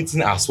Grogu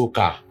meeting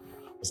Ahsoka.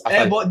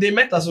 But they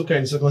met Ahsoka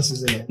in the second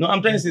season. No,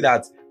 I'm trying to say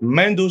that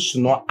Mando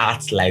should not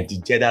act like the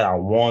Jedi that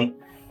won.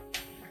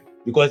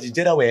 Because the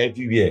Jedi were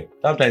everywhere.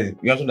 Sometimes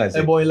you know what I'm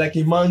saying. But like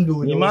in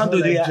Mando, they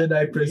are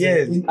Jedi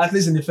present. Yes. At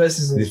least in the first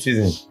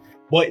season.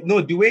 But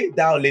no, the way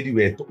that lady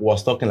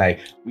was talking,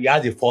 like we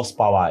had the force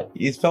power,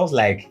 it felt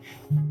like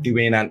they were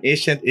in an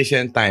ancient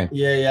time.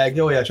 Yeah, I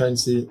get what you're trying to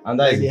say. And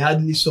that like they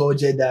hardly saw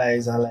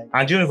Jedi's and like.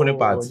 And do you know the funny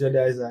part?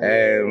 Jedi's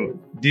and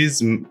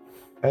this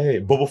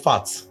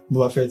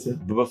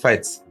Boba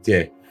Fett,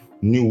 yeah,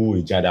 knew who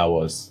a Jedi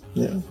was.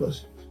 Yeah, of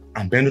course.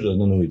 And Bendo does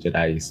not know who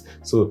Jedi is.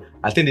 So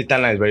I think the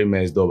timeline is very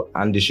messed up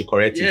and they should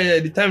correct it. Yeah,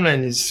 the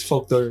timeline is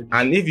fucked already.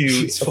 And if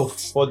you,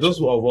 for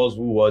those of us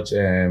who watch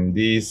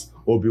this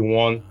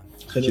Obi-Wan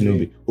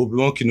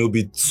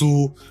Kenobi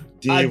 2,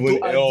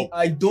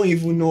 I don't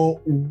even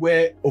know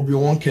where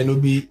Obi-Wan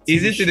Kenobi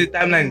is. It in the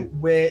timeline?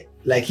 Where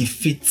like he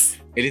fits.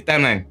 In the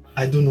timeline?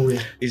 I don't know where.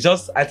 It's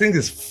just, I think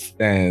it's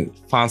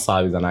fan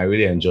service and I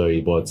really enjoy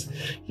it, but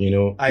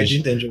I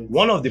didn't enjoy it.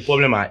 One of the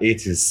problem I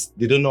hate is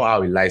they don't know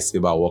how a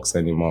lightsaber works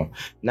anymore.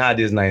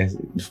 Nowadays,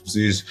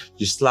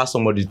 you slash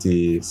somebody to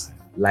a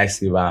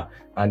lightsaber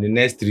and the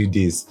next 3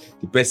 days,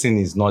 the person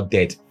is not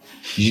dead.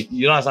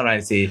 You know what I'm trying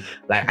to say?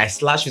 Like, I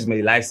slash with my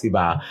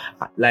lightsaber.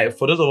 Like,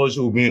 for those of us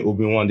who have been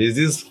Obi-Wan, there's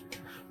this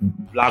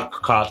black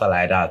character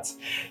like that.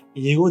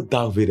 You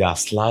Darth Vader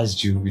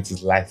slashed you with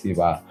his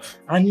lightsaber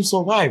and you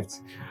survived.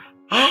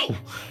 How?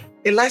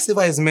 A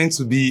lightsaber is meant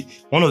to be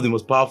one of the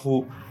most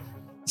powerful.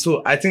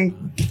 So I think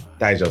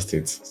that is just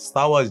it.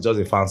 Star Wars is just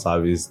a fan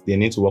service. They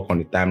need to work on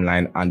the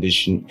timeline and they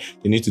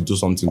need to do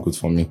something good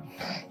for me.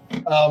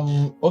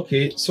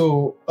 Okay,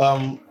 so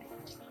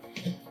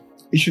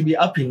it should be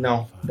happy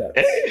now that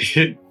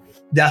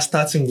they are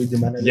starting with the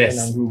Mandalorian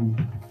and Grogu.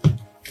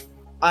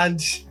 And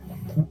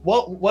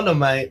one of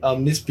my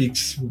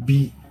nitpicks would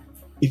be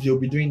if you'll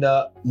be doing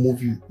that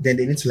movie, then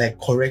they need to like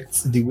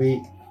correct the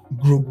way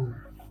Grogu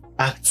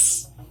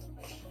acts.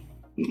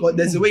 But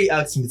there's a way he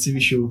acts in the TV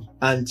show,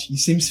 and he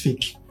seems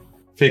fake.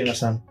 Fake? You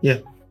understand? Yeah.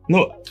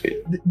 No.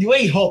 The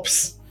way he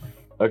hops.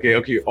 Okay,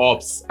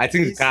 hops. I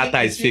think the character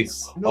is fake.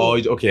 No,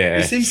 okay.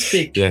 It seems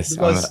fake. Yes.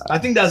 Because I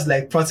think that's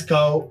like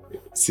practical.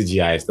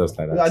 CGI stuff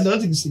like that. I don't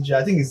think it's CGI.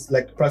 I think it's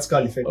like practical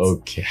effects.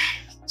 Okay.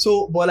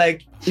 So, but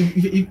like,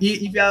 if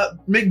you are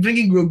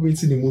bringing Grogu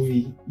into the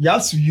movie, you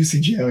have to use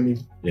CGI on him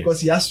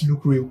because he has to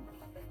look real,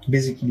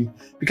 basically.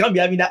 You can't be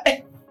having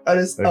that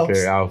other stuff.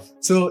 Okay,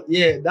 so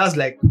yeah, that's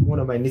like one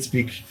of my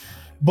nitpicks.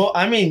 But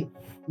like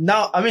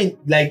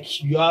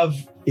you have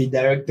a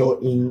director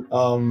in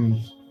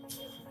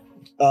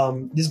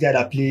this guy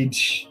that played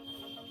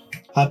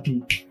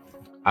Happy,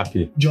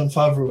 John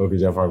Favreau. Okay,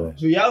 John Favreau.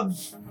 So you have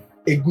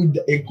a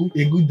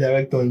good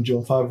director in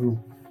John Favreau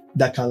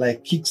that can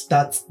like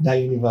kickstart that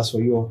universe for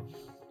you.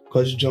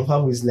 Because John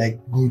Favreau is like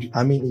good.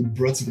 I mean, he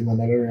brought the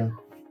Mandalorian,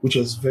 which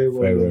was very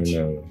well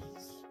done.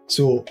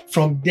 So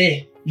from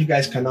there, you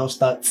guys can now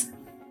start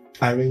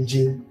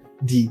arranging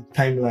the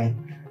timeline.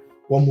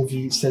 One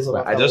movie says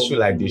about. I just feel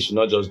like they should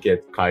not just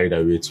get carried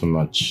away too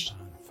much.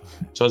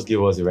 Just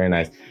give us a very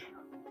nice.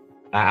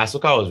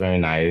 Ahsoka was very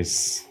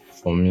nice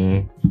for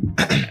me.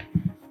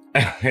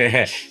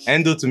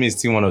 Andor to me is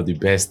still one of the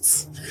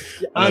best.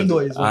 Yeah,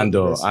 Andor is one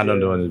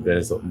of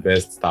the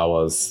best Star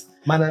Wars.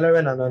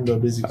 Mandalorian and Andor,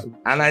 basically.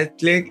 And I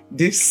like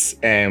this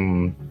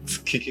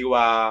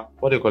Kikiwa,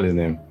 what do you call his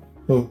name?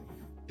 Oh.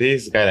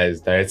 This guy that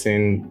is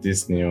directing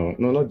this new,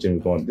 no, not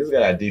James Gunn. This guy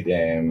that did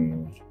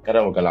Guardians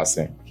of the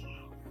Galaxy.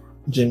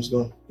 James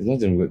Gunn. It's not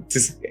James Gunn.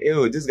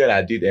 This guy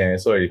that did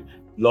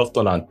Love,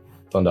 Thunder.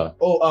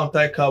 Oh,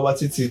 Taika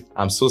Waititi.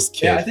 I'm so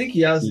scared. Yeah, I think he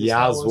has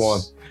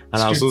one.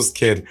 And I'm so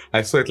scared.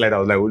 I saw it like that. I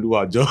was like,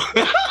 Oluwa, Joe.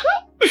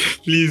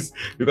 Please.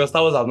 Because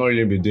Star Wars have not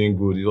really been doing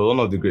good. It was one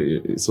of the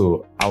great.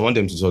 So I want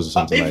them to just do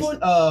something even,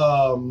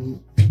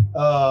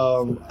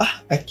 nice.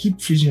 I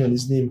keep freezing on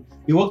his name.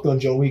 He worked on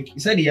John Wick. He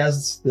said he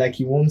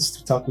wants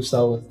to tackle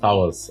Star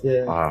Wars.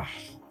 Yeah.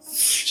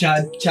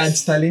 Chad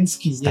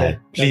Stalinski. Yeah.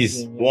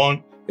 Please.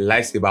 One, a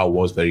lightsaber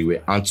works very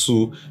well. And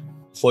two,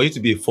 for you to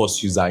be a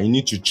Force user, you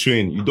need to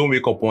train. You don't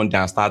wake up one day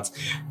and start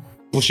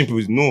pushing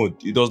people. No,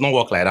 it does not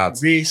work like that.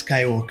 Ray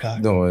Skywalker.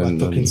 I'm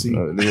talking to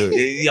you.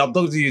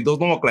 It does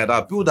not work like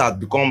that. People that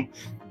become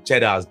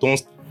Jedi's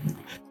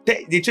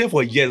they train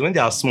for years when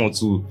they are small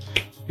too.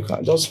 You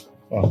can't just.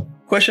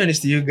 Question is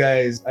to you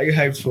guys: are you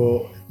hyped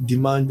for the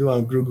Mando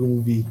and Grogu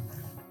movie?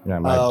 Yeah,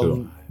 I'm hyped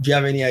though. Do you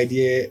have any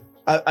idea?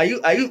 Are you?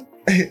 Yeah,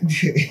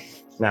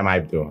 I'm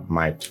hyped though. I'm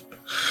hyped.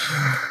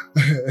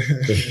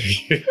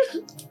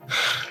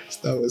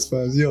 Star Wars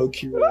fans, you're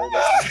cute.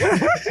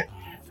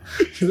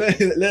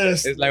 Let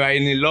us. It's like we're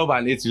in a love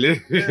and hate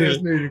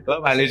relationship.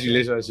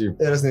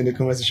 Let us know in the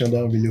comment section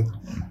down below.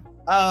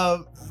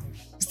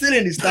 Still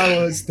in the Star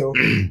Wars stuff.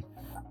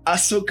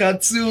 Ahsoka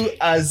 2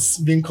 has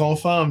been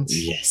confirmed.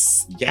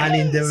 Yes. And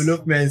in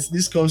development,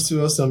 this comes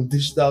to us from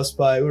Digital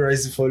Spy, who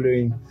is the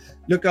following.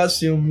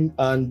 Lucasfilm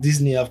and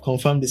Disney have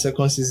confirmed the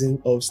second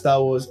season of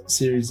Star Wars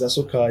series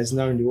Ahsoka is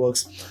now in the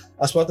works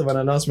as part of an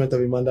announcement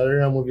of a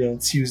Mandalorian movie on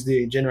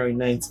Tuesday, January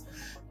 9th.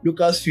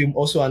 Lucasfilm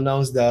also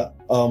announced that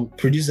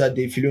producer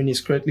Dave Filoni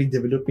is currently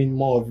developing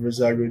more of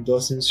Rosario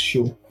Dawson's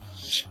show.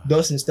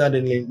 Dawson starred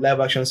in a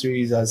live-action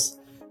series as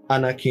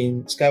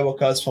Anakin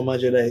Skywalker's former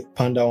Jedi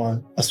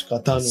Padawan Ahsoka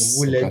Tano,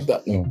 who led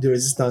the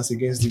resistance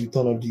against the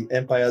return of the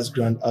Empire's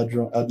Grand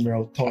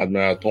Admiral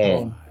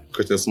Thrawn.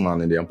 Greatest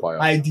man in the Empire.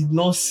 I did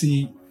not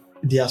see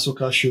the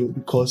Ahsoka show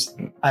because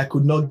I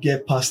could not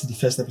get past the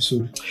first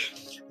episode.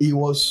 It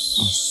was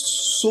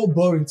so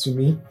boring to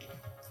me,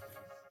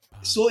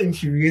 so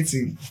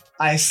infuriating.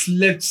 I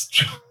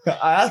slept.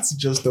 I had to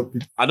just stop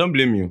it. I don't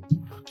blame you.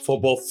 For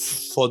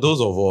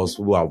those of us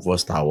who have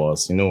watched Star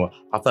Wars,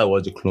 after I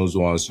watched the Clone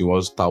Wars, you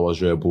watched Star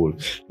Wars Rebel,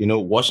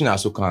 watching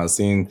Ahsoka and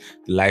seeing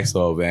the likes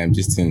of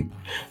this thing,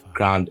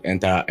 Grand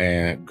Emperor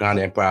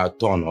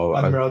Thrawn or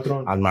Admiral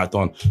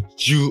Thrawn,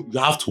 you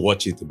have to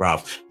watch it,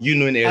 bruv.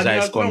 In Ezra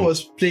is coming.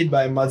 Was played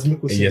by Mads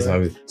Mikkelsen. Yes,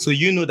 right? So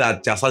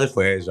that they're starting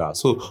for Ezra.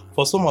 So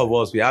for some of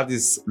us, we have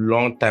this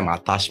long time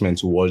attachment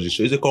to watch the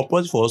show. It's a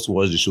compulsion for us to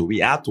watch the show. We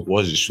have to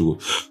watch the show.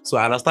 So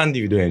I understand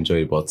if you don't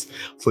enjoy it, but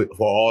for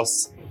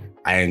us,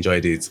 I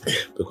enjoyed it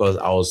because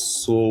I was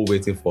so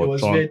waiting for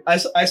Tron.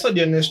 I saw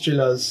the honest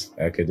trailers.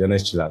 Okay, the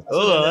honest trailers.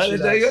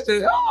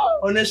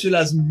 Honest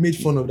trailers made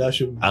fun of that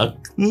show.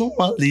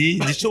 Normally,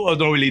 the show was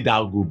not really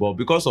that good, but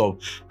because of,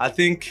 I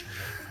think,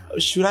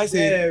 should I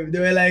say? Yeah,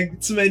 there were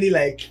like too many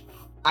like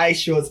eye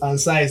shots and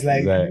sighs,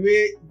 like the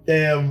way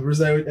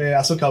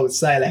Ahsoka would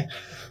sigh, like.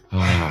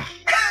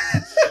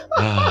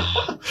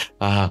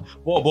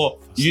 But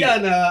she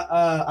and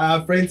our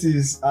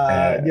apprentice,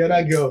 the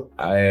other girl,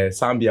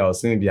 Sambia or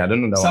Cynthia, I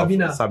don't know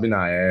that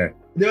Sabina.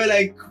 They were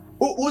like,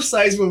 who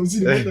size when we see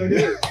the both of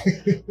them?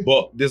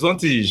 But there's one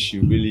thing you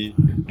should really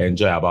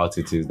enjoy about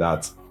it is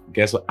that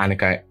guess what,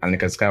 Anakin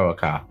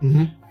Skywalker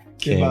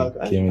came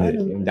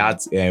in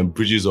that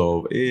bridges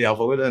of I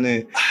forgot the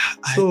name.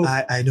 So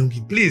I don't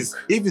give. Please,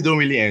 if you don't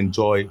really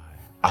enjoy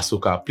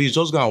Ahsoka, please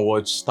just go and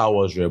watch Star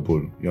Wars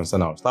Rebel. You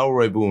understand now? Star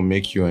Wars Rebel will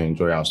make you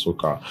enjoy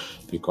Ahsoka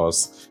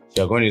because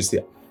you're going to see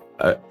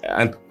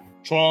and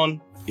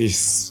Tron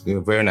is a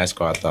very nice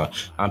character,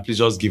 and please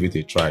just give it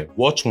a try.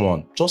 Watch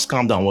one. Just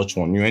calm down, watch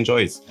one. You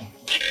enjoy it.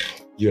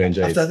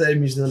 After telling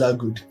me it's not that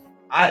good.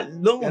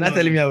 You're not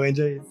telling me I will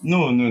enjoy it.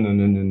 No.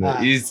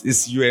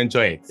 It's you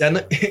enjoy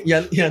it.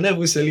 You're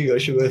never selling your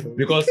show.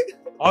 Because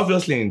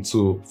obviously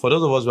for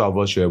those of us who have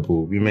watched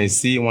Rebel, we may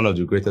see one of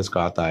the greatest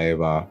characters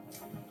ever.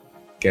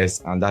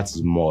 Guess, and that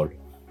is Maul.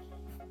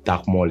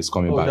 Dark Maul is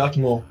coming back. Dark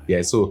Maul.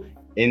 Yeah, so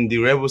in the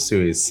Rebel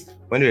series,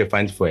 when we were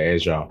fighting for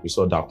Ezra, we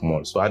saw Dark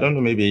Maul. So I don't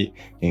know, maybe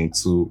in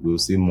 2 we'll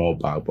see more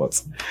back,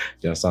 but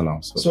you understand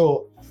now.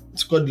 So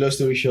to cut the long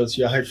story short,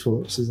 you're hyped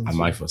for season 2. I'm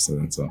hyped for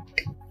season 2.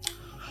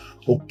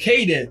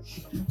 Okay then.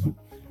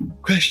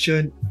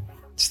 Question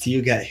to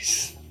you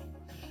guys.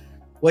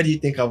 What do you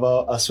think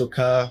about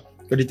Ahsoka?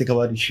 What do you think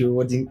about the show?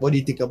 What do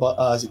you think about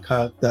her as a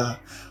character?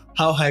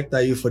 How hyped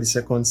are you for the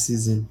second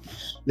season?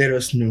 Let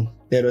us know.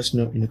 Let us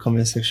know in the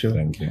comment section.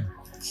 Thank you.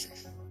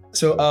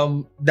 So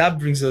that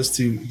brings us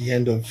to the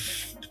end of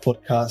the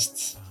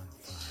podcast.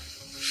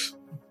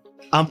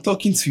 I'm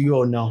talking to you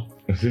all now.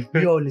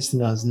 You all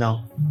listeners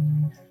now.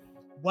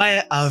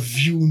 Why have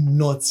you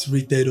not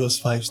rated us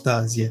 5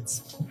 stars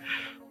yet?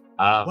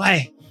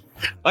 Why?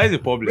 What is the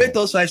problem? Rate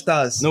us 5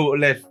 stars. No,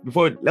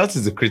 what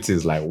is the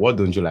critics like? What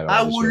don't you like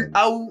about the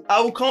show?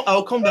 I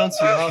will come down to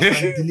your house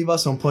and deliver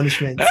some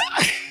punishment.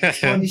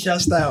 Punisher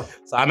style.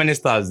 So how many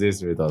stars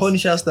this rate us?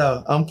 Punisher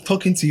style. I'm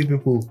talking to you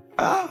people.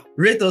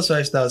 Rate us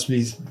 5 stars,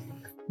 please.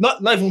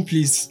 Not even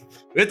please.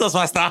 Rate us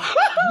 5 stars.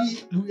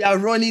 we are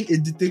running a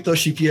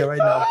dictatorship here right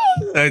now.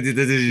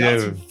 You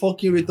have to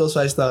fucking rate us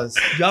 5 stars.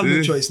 You have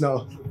no choice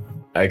now.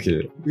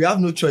 Okay. We have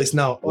no choice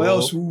now, or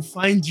else we will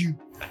find you.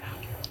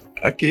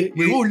 Okay.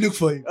 We will look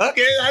for you.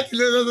 Okay,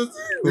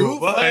 we will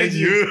find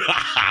you.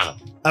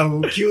 I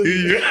will kill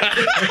you.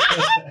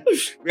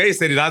 Where you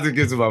said it, that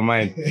came to my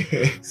mind.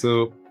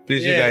 So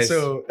please, you guys.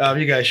 So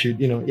you guys should,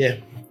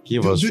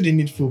 give us. Do the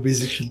needful,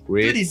 basically.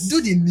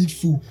 Do the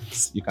needful.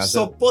 You can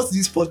support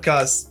this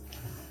podcast.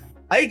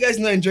 Are you guys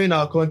not enjoying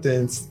our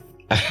content?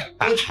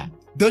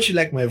 Don't you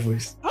like my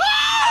voice?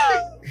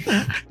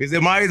 He's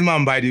a married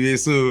man, by the way,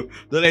 so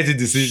don't let it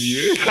deceive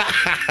you.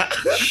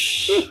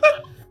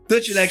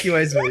 Don't you like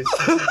your voice?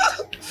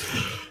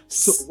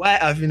 So why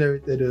have you not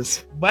rated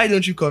us? Why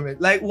don't you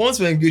comment? Like, once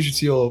we engage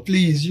with you all,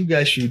 please, you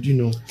guys should,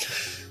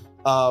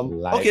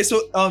 okay,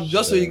 so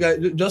just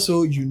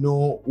so you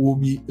know, we'll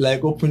be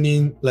like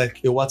opening like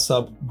a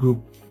WhatsApp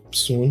group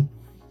soon,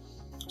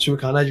 so we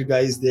can add you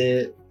guys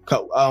there.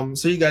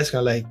 So you guys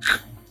can like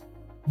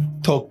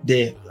talk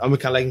there, and we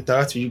can like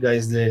interact with you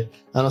guys there,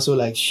 and also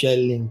like share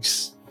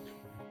links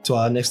to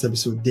our next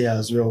episode there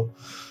as well.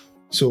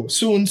 So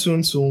soon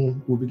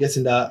we'll be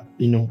getting that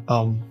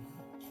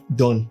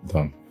done.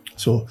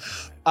 So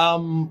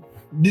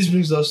this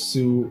brings us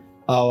to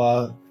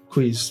our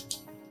quiz.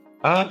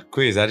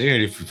 Quiz. I didn't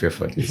really prepare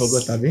for this. You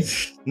forgot, Abby?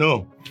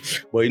 No,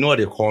 but you know what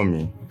they call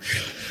me.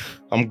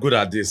 I'm good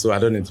at this, so I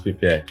don't need to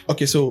prepare.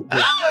 Okay, so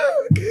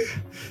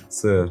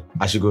so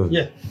I should go.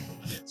 Yeah.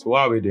 So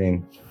what are we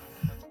doing?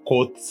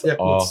 Quotes? Yeah,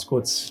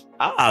 quotes.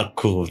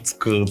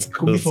 Quotes.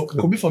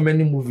 Could be from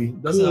any movie.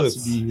 Doesn't have to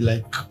be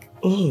like.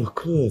 Oh,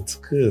 quotes.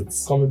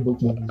 Comic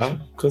book movie.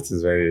 Quotes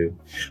is very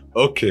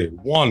okay.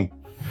 1.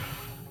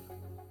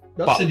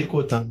 Just say the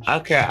quote.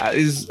 Okay,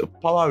 is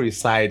power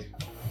reside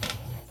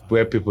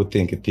where people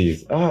think it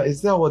is?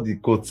 Is that what the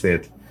quote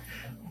said?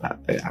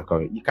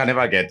 You can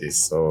never get this,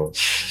 so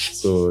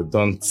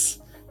don't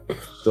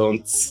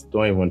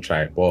even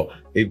try. But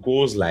it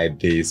goes like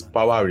this: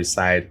 power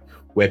reside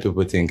where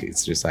people think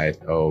it's reside.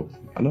 Oh,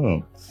 I don't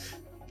know.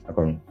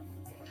 Okay.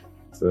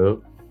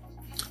 So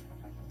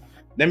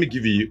let me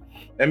give you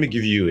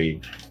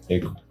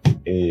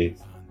a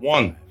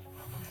one.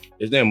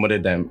 It's not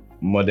a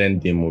modern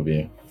day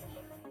movie.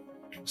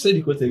 Say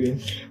the quote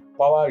again.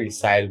 Power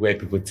reside where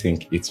people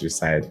think it's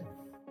reside.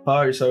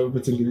 Power reside where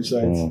people think it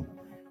resides.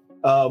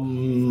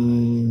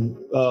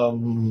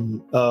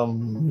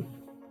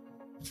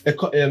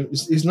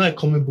 It's not a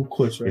comic book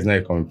quote, right? It's not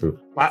a comic book.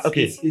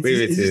 Okay,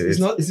 wait. It's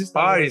not. Is it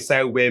power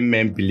reside where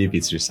men believe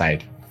it's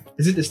reside?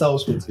 Is it the Star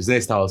Wars quote? It's not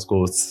a Star Wars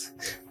quote. It's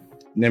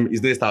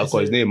not a Star Wars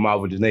quote. It's not a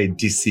Marvel. It's not a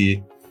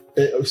DC.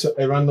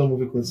 A random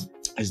movie quote.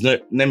 It's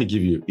not. Let me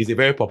give you. It's a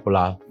very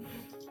popular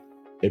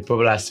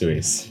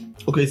series.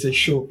 Okay, it's a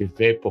show. A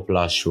very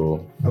popular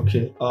show.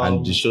 Okay.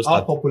 And the show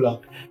how popular?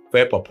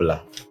 Very popular.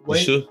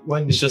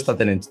 When the show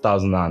started in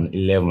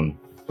 2011.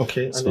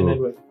 Okay. And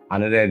then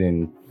ended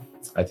in,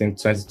 I think,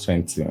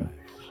 2020.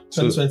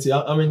 2020.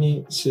 How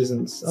many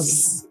seasons?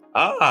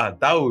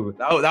 That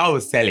will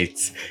sell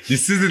it. The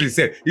season is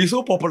set. It's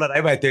so popular that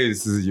if I tell you the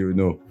season, you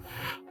know.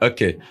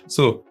 Okay,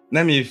 so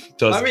let me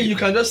just. You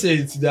can just say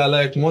it. There are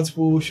like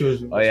multiple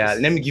shows. Oh yeah,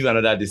 let me give you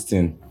another this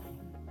thing.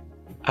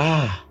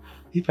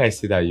 If I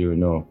say that, you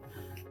know.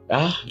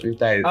 How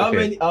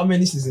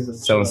many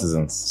seasons? 7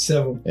 seasons.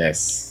 7.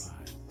 Yes.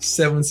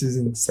 7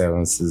 seasons.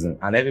 7 seasons.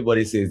 And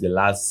everybody says the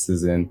last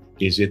season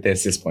is rated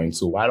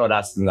 6.2. While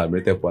other seasons are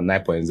rated for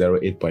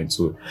 9.0,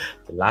 8.2.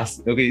 The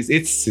last, it's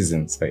 8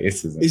 seasons. Sorry, 8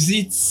 seasons. Is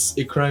it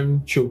a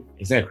crime show?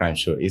 It's not a crime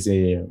show. It's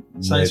a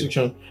science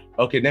fiction.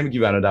 Okay, let me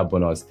give you another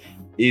bonus.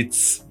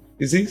 It's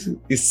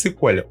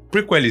sequel.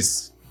 Prequel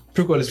is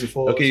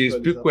before. Okay, his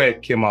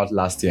prequel came out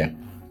last year.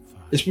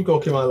 His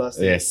prequel came out last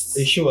year. Yes.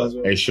 A show as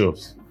well. A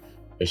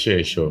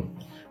show.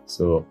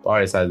 So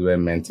power reside where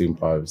men think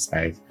power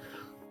reside.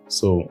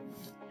 So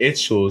 8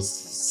 shows,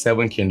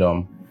 7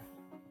 kingdom.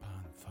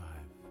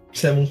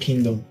 7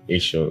 kingdom. 8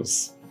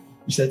 shows.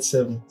 You said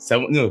 7.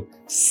 7. No,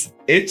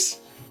 8.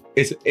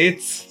 It's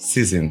 8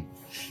 season.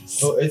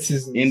 Oh, 8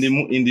 seasons.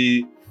 In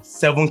the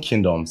 7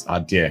 kingdoms are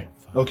there.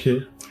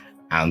 Okay.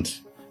 And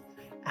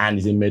and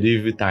it's a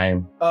medieval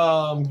time.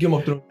 Game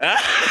of Thrones.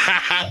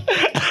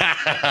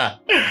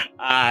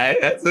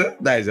 That's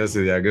it. That is just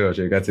it. Yeah, good.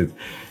 You got it.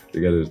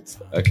 You got it.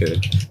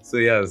 Okay. So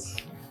yes.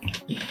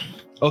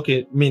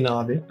 Okay, me now,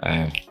 Abi.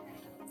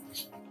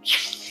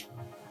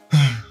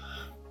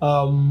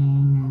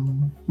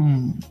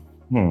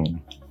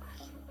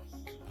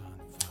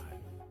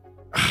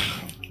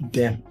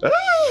 Damn.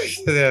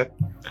 Yeah.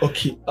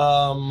 Okay.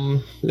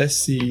 Let's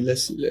see. No,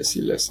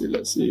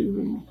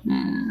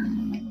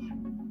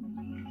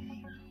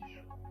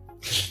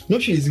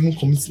 she is even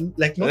committing.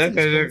 Like nothing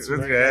is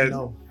coming to right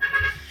now.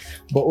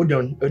 But hold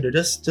on.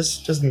 Just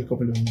give me a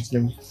couple of minutes.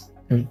 Let me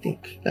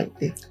think.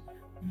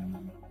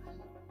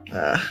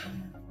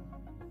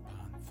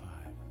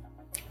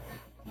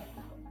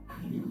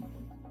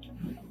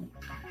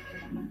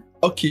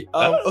 Okay.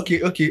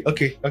 Okay.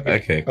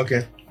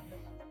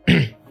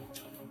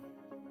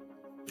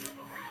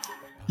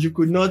 You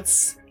could not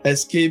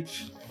escape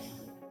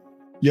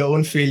your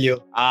own failure.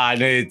 I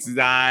know it,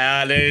 guys.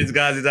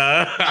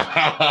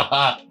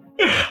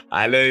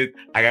 I know it.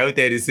 I can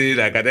tell you scene.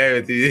 I can tell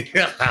you.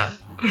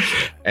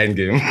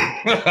 Endgame.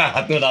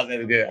 I thought that's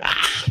Endgame.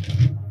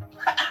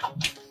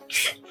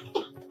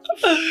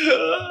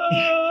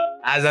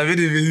 As a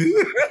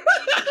video.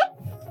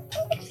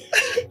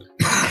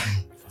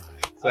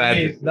 So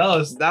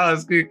that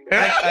was quick.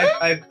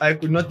 I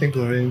could not think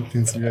of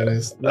anything, to be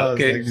honest. That was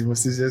like the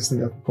most easiest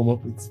thing I could come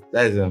up with.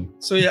 That is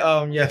So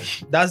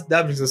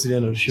that brings us to the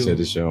end of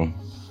the show.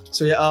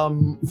 So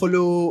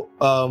follow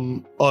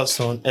us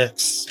on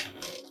X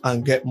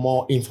and get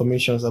more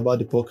information about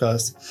the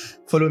podcast.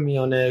 Follow me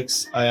on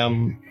X. I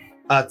am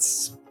at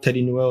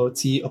Teddy Noel,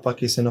 T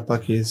uppercase and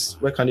uppercase.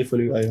 Where can they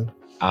follow you, Ayo?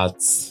 At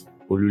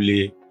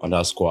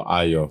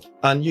Olule_Ayo.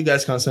 And you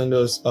guys can send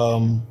us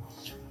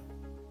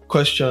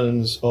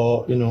questions,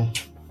 or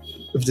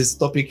if there's a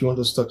topic you want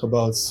us to talk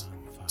about,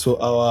 to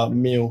our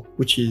mail,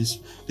 which is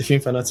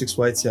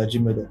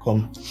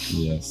thefilmfanaticsyt@gmail.com.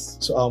 Yes.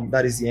 So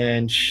that is the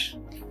end.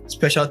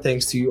 Special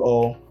thanks to you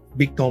all.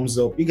 Big thumbs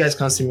up. You guys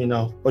can't see me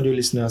now, audio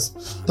listeners.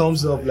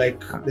 Thumbs up, like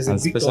there's a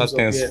big special thumbs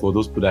thanks up for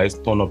those people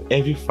that turn up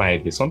every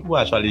Friday. Some people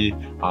actually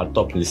are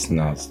top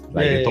listeners.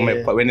 Like they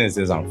turn up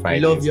Wednesdays and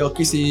Fridays. I love your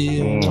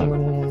kissing.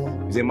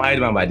 He's a married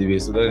man, by the way,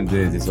 so don't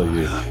do this for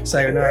you.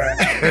 Sayonara.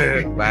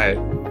 Bye.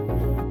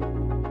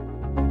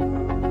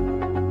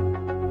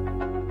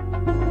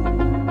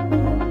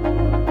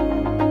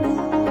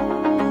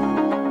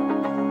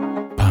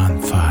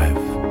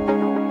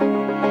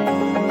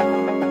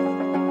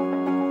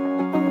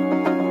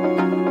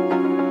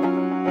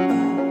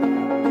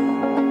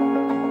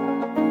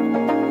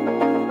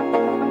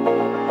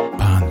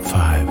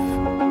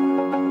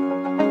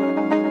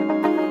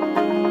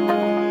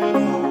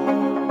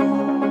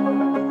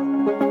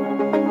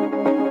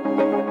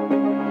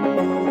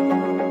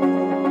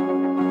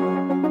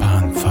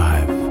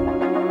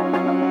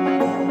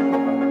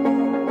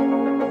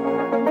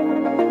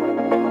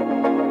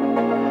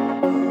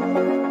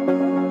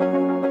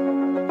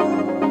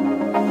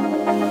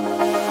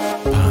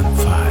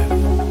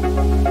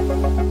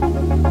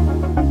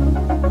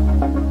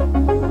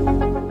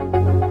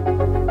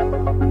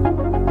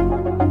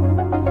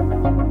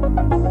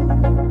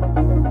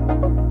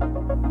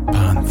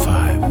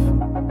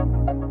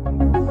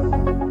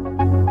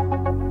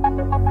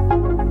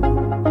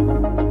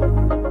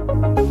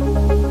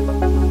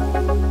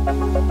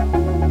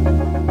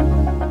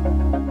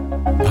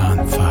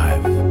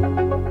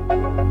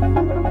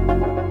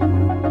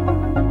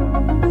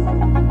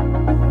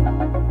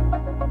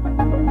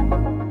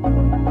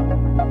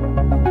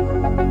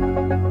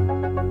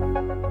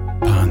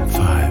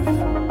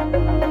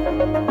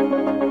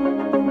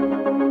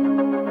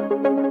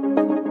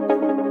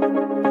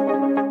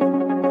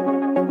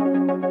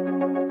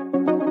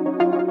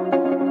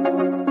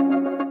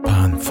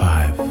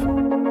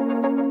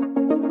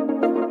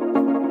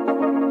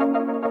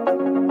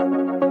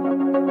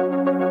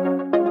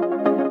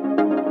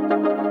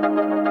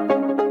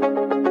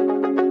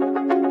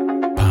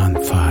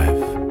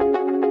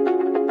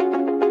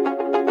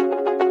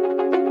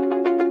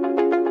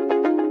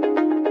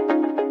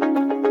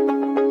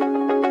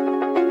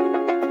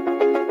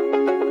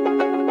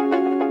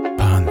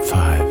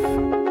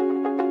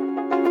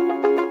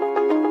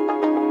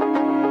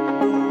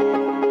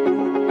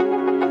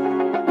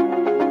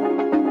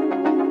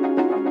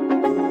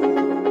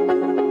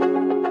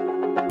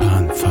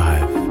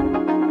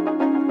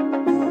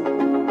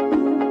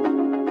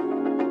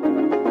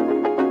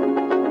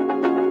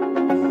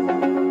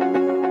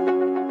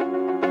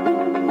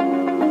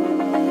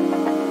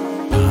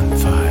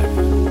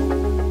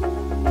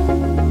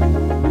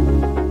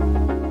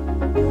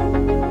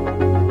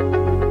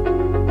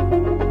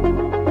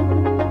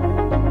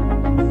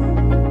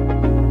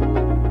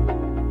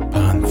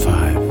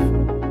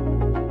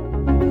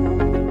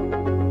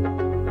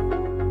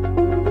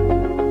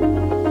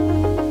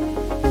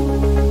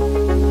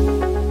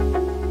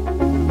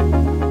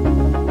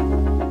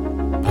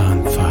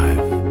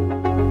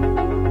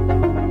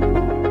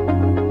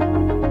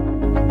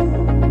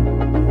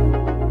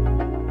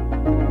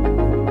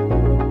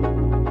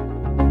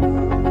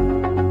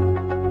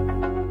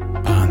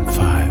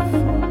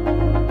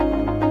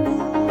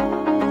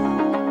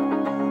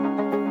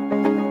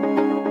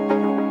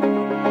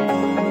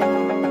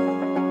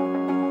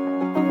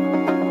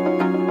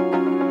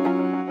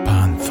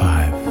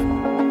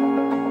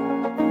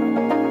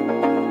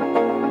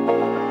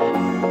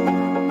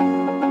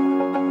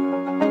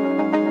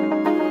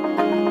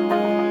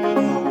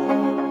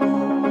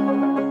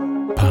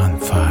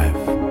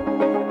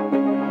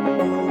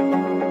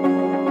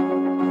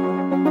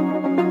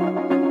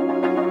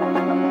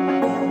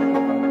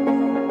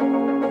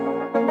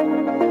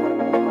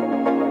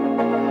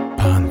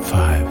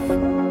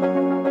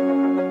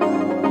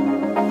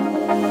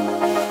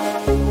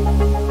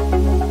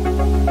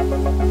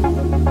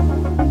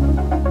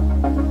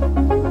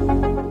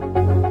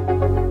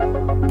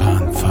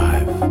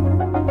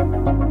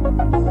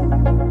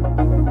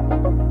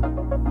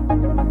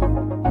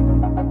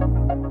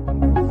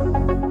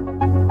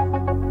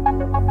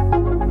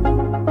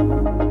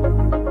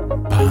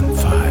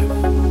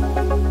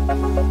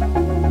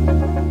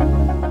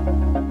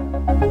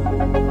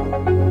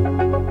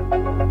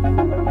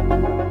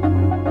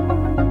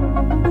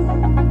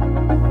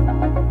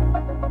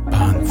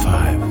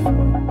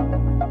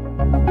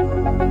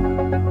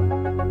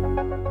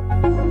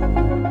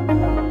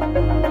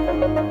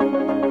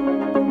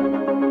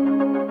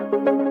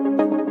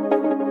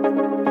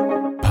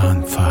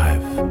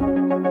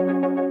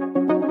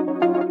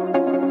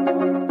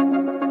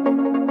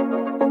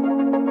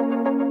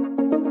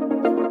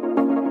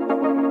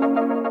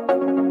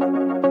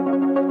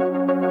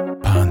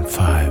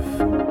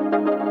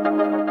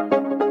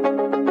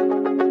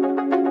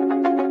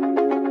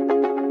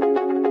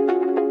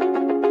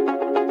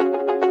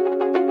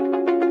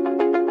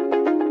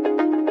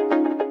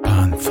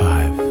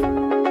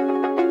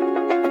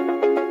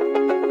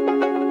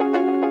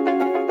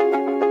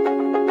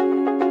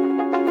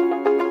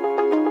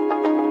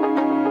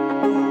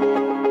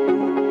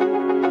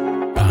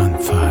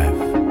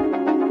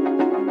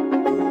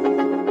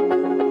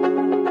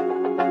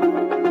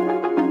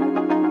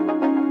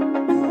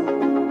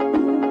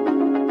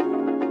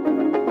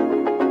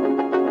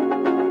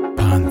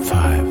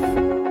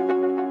 5.